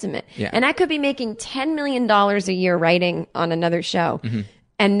the ultimate. Yeah. And I could be making $10 million a year writing on another show. Mm-hmm.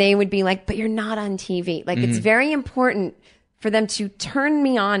 And they would be like, but you're not on TV. Like, it's very important for them to turn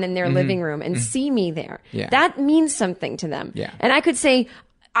me on in their living room and see me there. Yeah. That means something to them. Yeah. And I could say,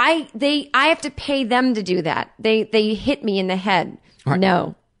 I have to pay them to do that. They hit me in the head. Right.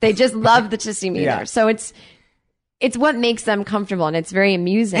 No, they just love to see me there. So it's what makes them comfortable, and it's very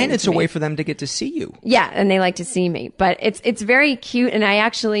amusing. And it's a way for them to get to see you. Yeah, and they like to see me. But it's very cute, and I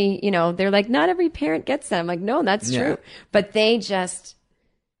actually, they're like, not every parent gets that. I'm like, no, that's true. But it's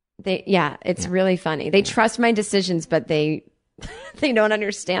really funny. They trust my decisions, but they don't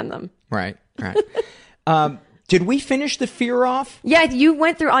understand them. Right. Did we finish the fear off? Yeah, you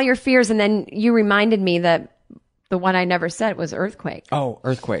went through all your fears, and then you reminded me that the one I never said was earthquake. Oh,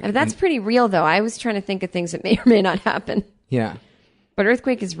 earthquake. And that's pretty real, though. I was trying to think of things that may or may not happen. Yeah. But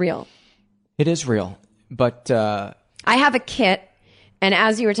earthquake is real. It is real. But I have a kit, and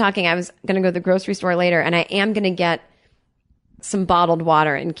as you were talking, I was going to go to the grocery store later, and I am going to get some bottled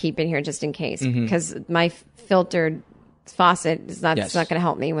water and keep it here just in case, because my filtered faucet is not, it's not going to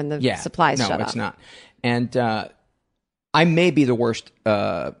help me when the supplies shut off. No, it's not. And I may be the worst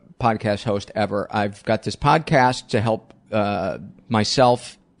podcast host ever. I've got this podcast to help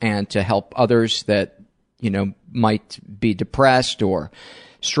myself and to help others that might be depressed or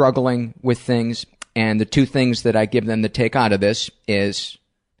struggling with things. And the two things that I give them to take out of this is,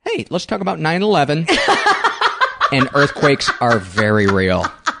 hey, let's talk about 9/11. And earthquakes are very real.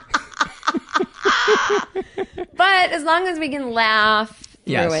 But as long as we can laugh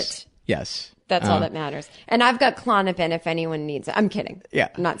through it. Yes. That's all that matters. And I've got Klonopin if anyone needs it. I'm kidding. Yeah.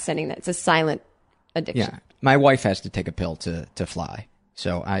 I'm not sending that. It's a silent addiction. Yeah. My wife has to take a pill to fly.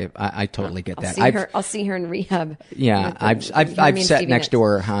 So I totally get that. I'll see her in rehab. Yeah. I've sat next to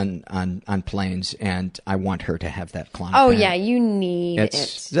her on planes, and I want her to have that Klonopin. Oh yeah, you need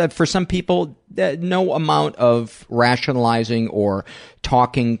it. For some people, no amount of rationalizing or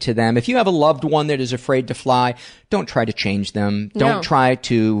talking to them. If you have a loved one that is afraid to fly, don't try to change them. Don't try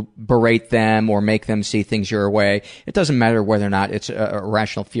to berate them or make them see things your way. It doesn't matter whether or not it's a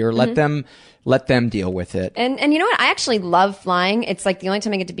rational fear. Let them deal with it. And you know what? I actually love flying. It's like the only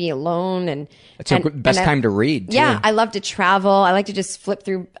time I get to be alone, and it's the best time to read, too. Yeah, I love to travel. I like to just flip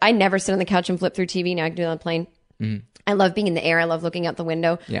through. I never sit on the couch and flip through TV. Now I can do it on a plane. Mm-hmm. I love being in the air. I love looking out the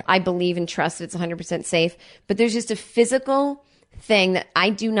window. Yeah. I believe and trust that it's 100% safe. But there's just a physical thing that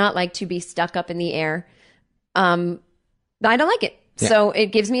I do not like to be stuck up in the air. I don't like it. Yeah. So it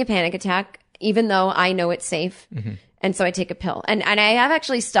gives me a panic attack, even though I know it's safe. Mm-hmm. And so I take a pill. And I have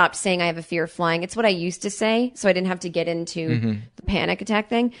actually stopped saying I have a fear of flying. It's what I used to say, so I didn't have to get into the panic attack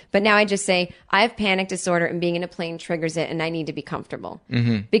thing. But now I just say, I have panic disorder, and being in a plane triggers it, and I need to be comfortable.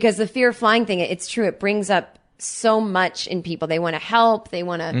 Mm-hmm. Because the fear of flying thing, it's true. It brings up so much in people. They want to help. They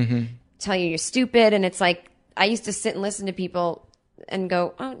want to tell you you're stupid. And it's like, I used to sit and listen to people and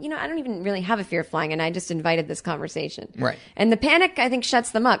go, oh, I don't even really have a fear of flying. And I just invited this conversation. Right. And the panic, I think,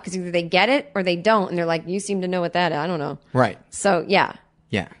 shuts them up because either they get it or they don't. And they're like, you seem to know what that is. I don't know. Right. So, yeah.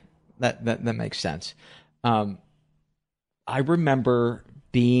 Yeah. That makes sense. I remember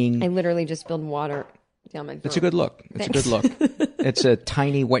being... I literally just spilled water down my throat. It's a good look. It's a good look. It's a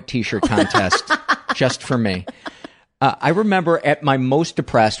tiny wet t-shirt contest just for me. I remember at my most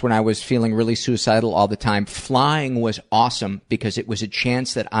depressed, when I was feeling really suicidal all the time, flying was awesome because it was a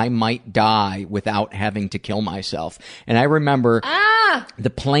chance that I might die without having to kill myself. And I remember the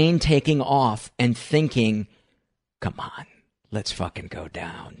plane taking off and thinking, come on, let's fucking go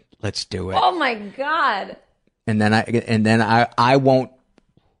down. Let's do it. Oh my God. And then I won't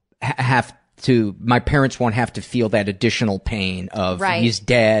have to, my parents won't have to feel that additional pain of he's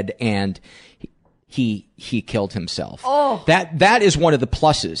dead and he killed himself. Oh. That is one of the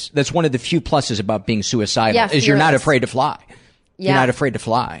pluses. That's one of the few pluses about being suicidal, is you're not afraid to fly. Yeah. You're not afraid to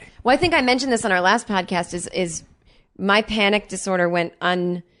fly. Well, I think I mentioned this on our last podcast is my panic disorder went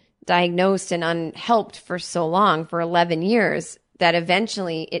undiagnosed and unhelped for so long, for 11 years, that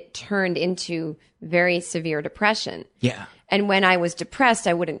eventually it turned into very severe depression. Yeah. And when I was depressed,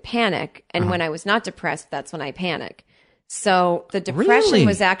 I wouldn't panic. And when I was not depressed, that's when I panic. So the depression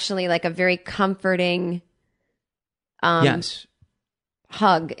was actually like a very comforting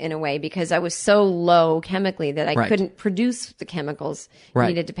hug in a way, because I was so low chemically that I couldn't produce the chemicals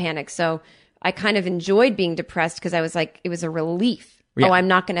needed to panic. So I kind of enjoyed being depressed because I was like, it was a relief. Yeah. Oh, I'm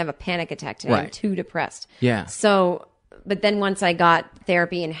not going to have a panic attack today. I'm too depressed. Yeah. So, but then once I got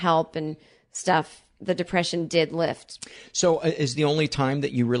therapy and help and stuff, the depression did lift. So is the only time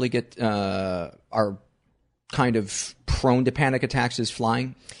that you really get are kind of prone to panic attacks is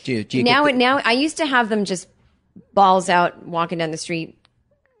flying? Do you now I used to have them just balls out walking down the street,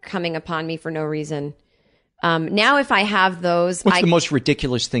 coming upon me for no reason. Now if I have those, what's the most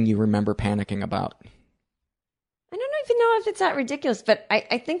ridiculous thing you remember panicking about? I don't even know if it's that ridiculous, but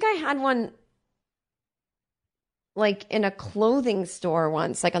I think I had one like in a clothing store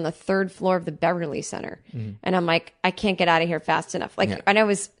once, like on the 3rd floor of the Beverly Center. Mm-hmm. And I'm like, I can't get out of here fast enough. And I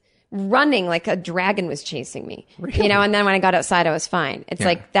was running like a dragon was chasing me, you know, and then when I got outside, I was fine. It's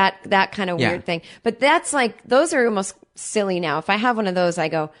like that kind of weird thing. But that's like, those are almost silly now. If I have one of those, I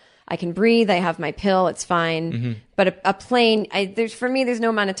go, I can breathe. I have my pill. It's fine. Mm-hmm. But a plane, for me, there's no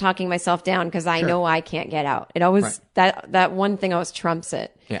amount of talking myself down because I know I can't get out. It always, that one thing always trumps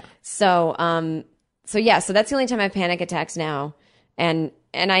it. Yeah. So that's the only time I have panic attacks now. And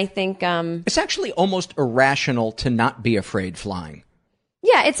I think, it's actually almost irrational to not be afraid flying.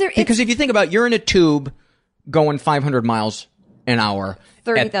 Yeah, because if you think about it, you're in a tube going 500 miles an hour.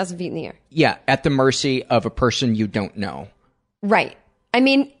 30,000 feet in the air. Yeah, at the mercy of a person you don't know. Right. I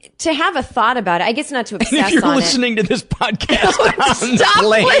mean, to have a thought about it, I guess not to obsess on it. If you're listening to this podcast on the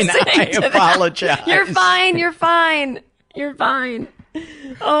plane, I apologize. You're fine. You're fine. You're fine.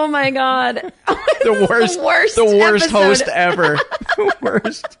 Oh my God. The worst host ever. The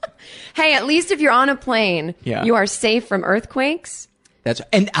worst. Hey, at least if you're on a plane, you are safe from earthquakes.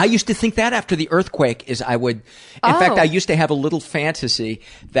 And I used to think that after the earthquake is in fact, I used to have a little fantasy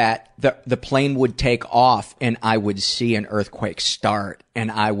that the plane would take off and I would see an earthquake start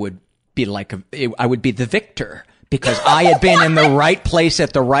and I would be I would be the victor because I had been in the right place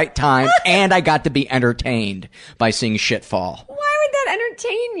at the right time and I got to be entertained by seeing shit fall. Why would that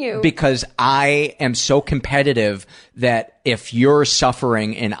entertain you? Because I am so competitive that if you're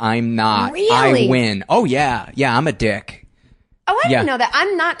suffering and I'm not, I win. Oh yeah. Yeah, I'm a dick. Oh, I didn't know that.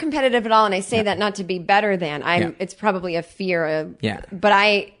 I'm not competitive at all, and I say that not to be better than. It's probably a fear. But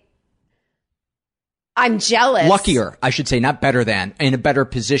I'm jealous. Luckier, I should say, not better than, in a better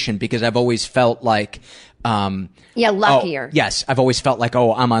position because I've always felt like. Luckier. Yes, I've always felt like,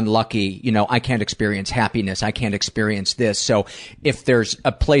 I'm unlucky. You know, I can't experience happiness. I can't experience this. So if there's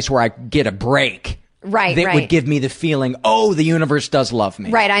a place where I get a break. That would give me the feeling, the universe does love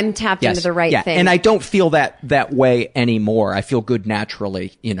me. Right, I'm tapped into the right thing. And I don't feel that way anymore. I feel good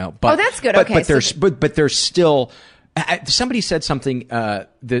naturally, you know. But, that's good. But, okay. But there's still, somebody said something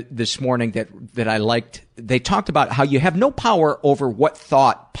this morning that I liked. They talked about how you have no power over what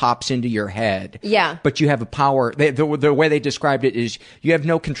thought pops into your head. Yeah. But you have a power. The way they described it is you have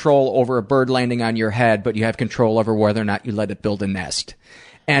no control over a bird landing on your head, but you have control over whether or not you let it build a nest.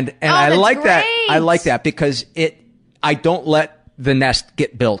 And I like that. I like that because I don't let the nest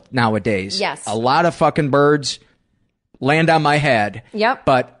get built nowadays. Yes. A lot of fucking birds land on my head. Yep.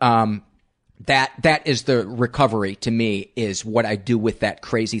 But that is the recovery to me, is what I do with that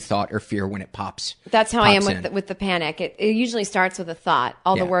crazy thought or fear when it pops. That's how I am with the panic. It usually starts with a thought.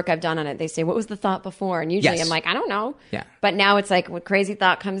 All the work I've done on it, they say, what was the thought before? And usually I'm like, I don't know. Yeah. But now it's like when crazy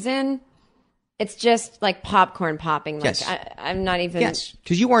thought comes in, it's just like popcorn popping. Like I'm not even. Yes,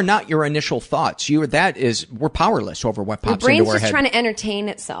 because you are not your initial thoughts. We're powerless over what pops into our head. The brain's just trying to entertain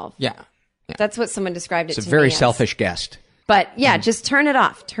itself. Yeah. That's what someone described it to me. It's a very selfish guest. But yeah, just turn it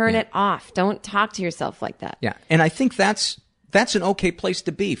off. Turn it off. Don't talk to yourself like that. Yeah. And I think that's an okay place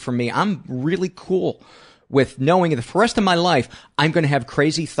to be for me. I'm really cool with knowing that for the rest of my life, I'm going to have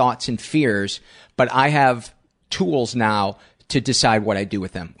crazy thoughts and fears, but I have tools now to decide what I do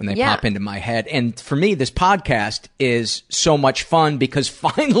with them when they pop into my head. And for me, this podcast is so much fun because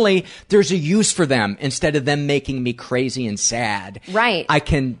finally there's a use for them instead of them making me crazy and sad. Right. I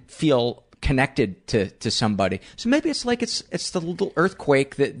can feel connected to somebody. So maybe it's like it's the little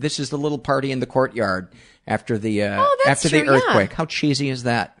earthquake that this is the little party in the courtyard after the the earthquake. How cheesy is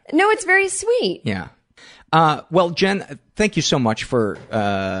that? No, it's very sweet. Yeah. Well, Jen, thank you so much for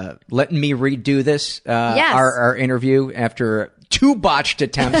letting me redo this our interview after 2 botched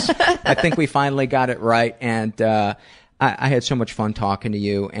attempts. I think we finally got it right, and I had so much fun talking to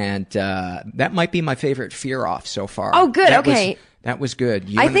you, and that might be my favorite fear off so far. Oh, good. Okay. That was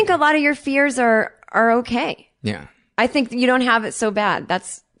good. I think a lot of your fears are okay. Yeah. I think you don't have it so bad.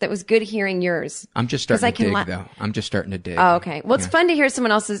 That was good hearing yours. I'm just starting to dig, though. I'm just starting to dig. Oh, okay. Well, it's fun to hear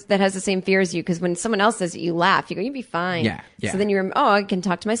someone else that has the same fear as you, because when someone else says it, you laugh. You go, you'll be fine. Yeah. So then you remember, I can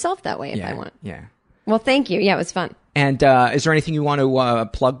talk to myself that way if I want. Yeah. Well, thank you. Yeah, it was fun. And is there anything you want to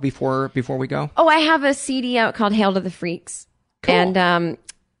plug before we go? Oh, I have a CD out called Hail to the Freaks. Cool. And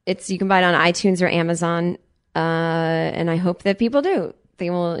you can buy it on iTunes or Amazon. And I hope that people do.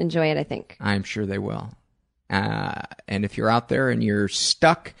 They will enjoy it, I think. I'm sure they will. And if you're out there and you're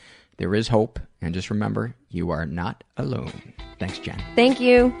stuck, there is hope. And just remember, you are not alone. Thanks, Jen. Thank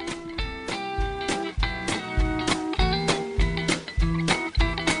you.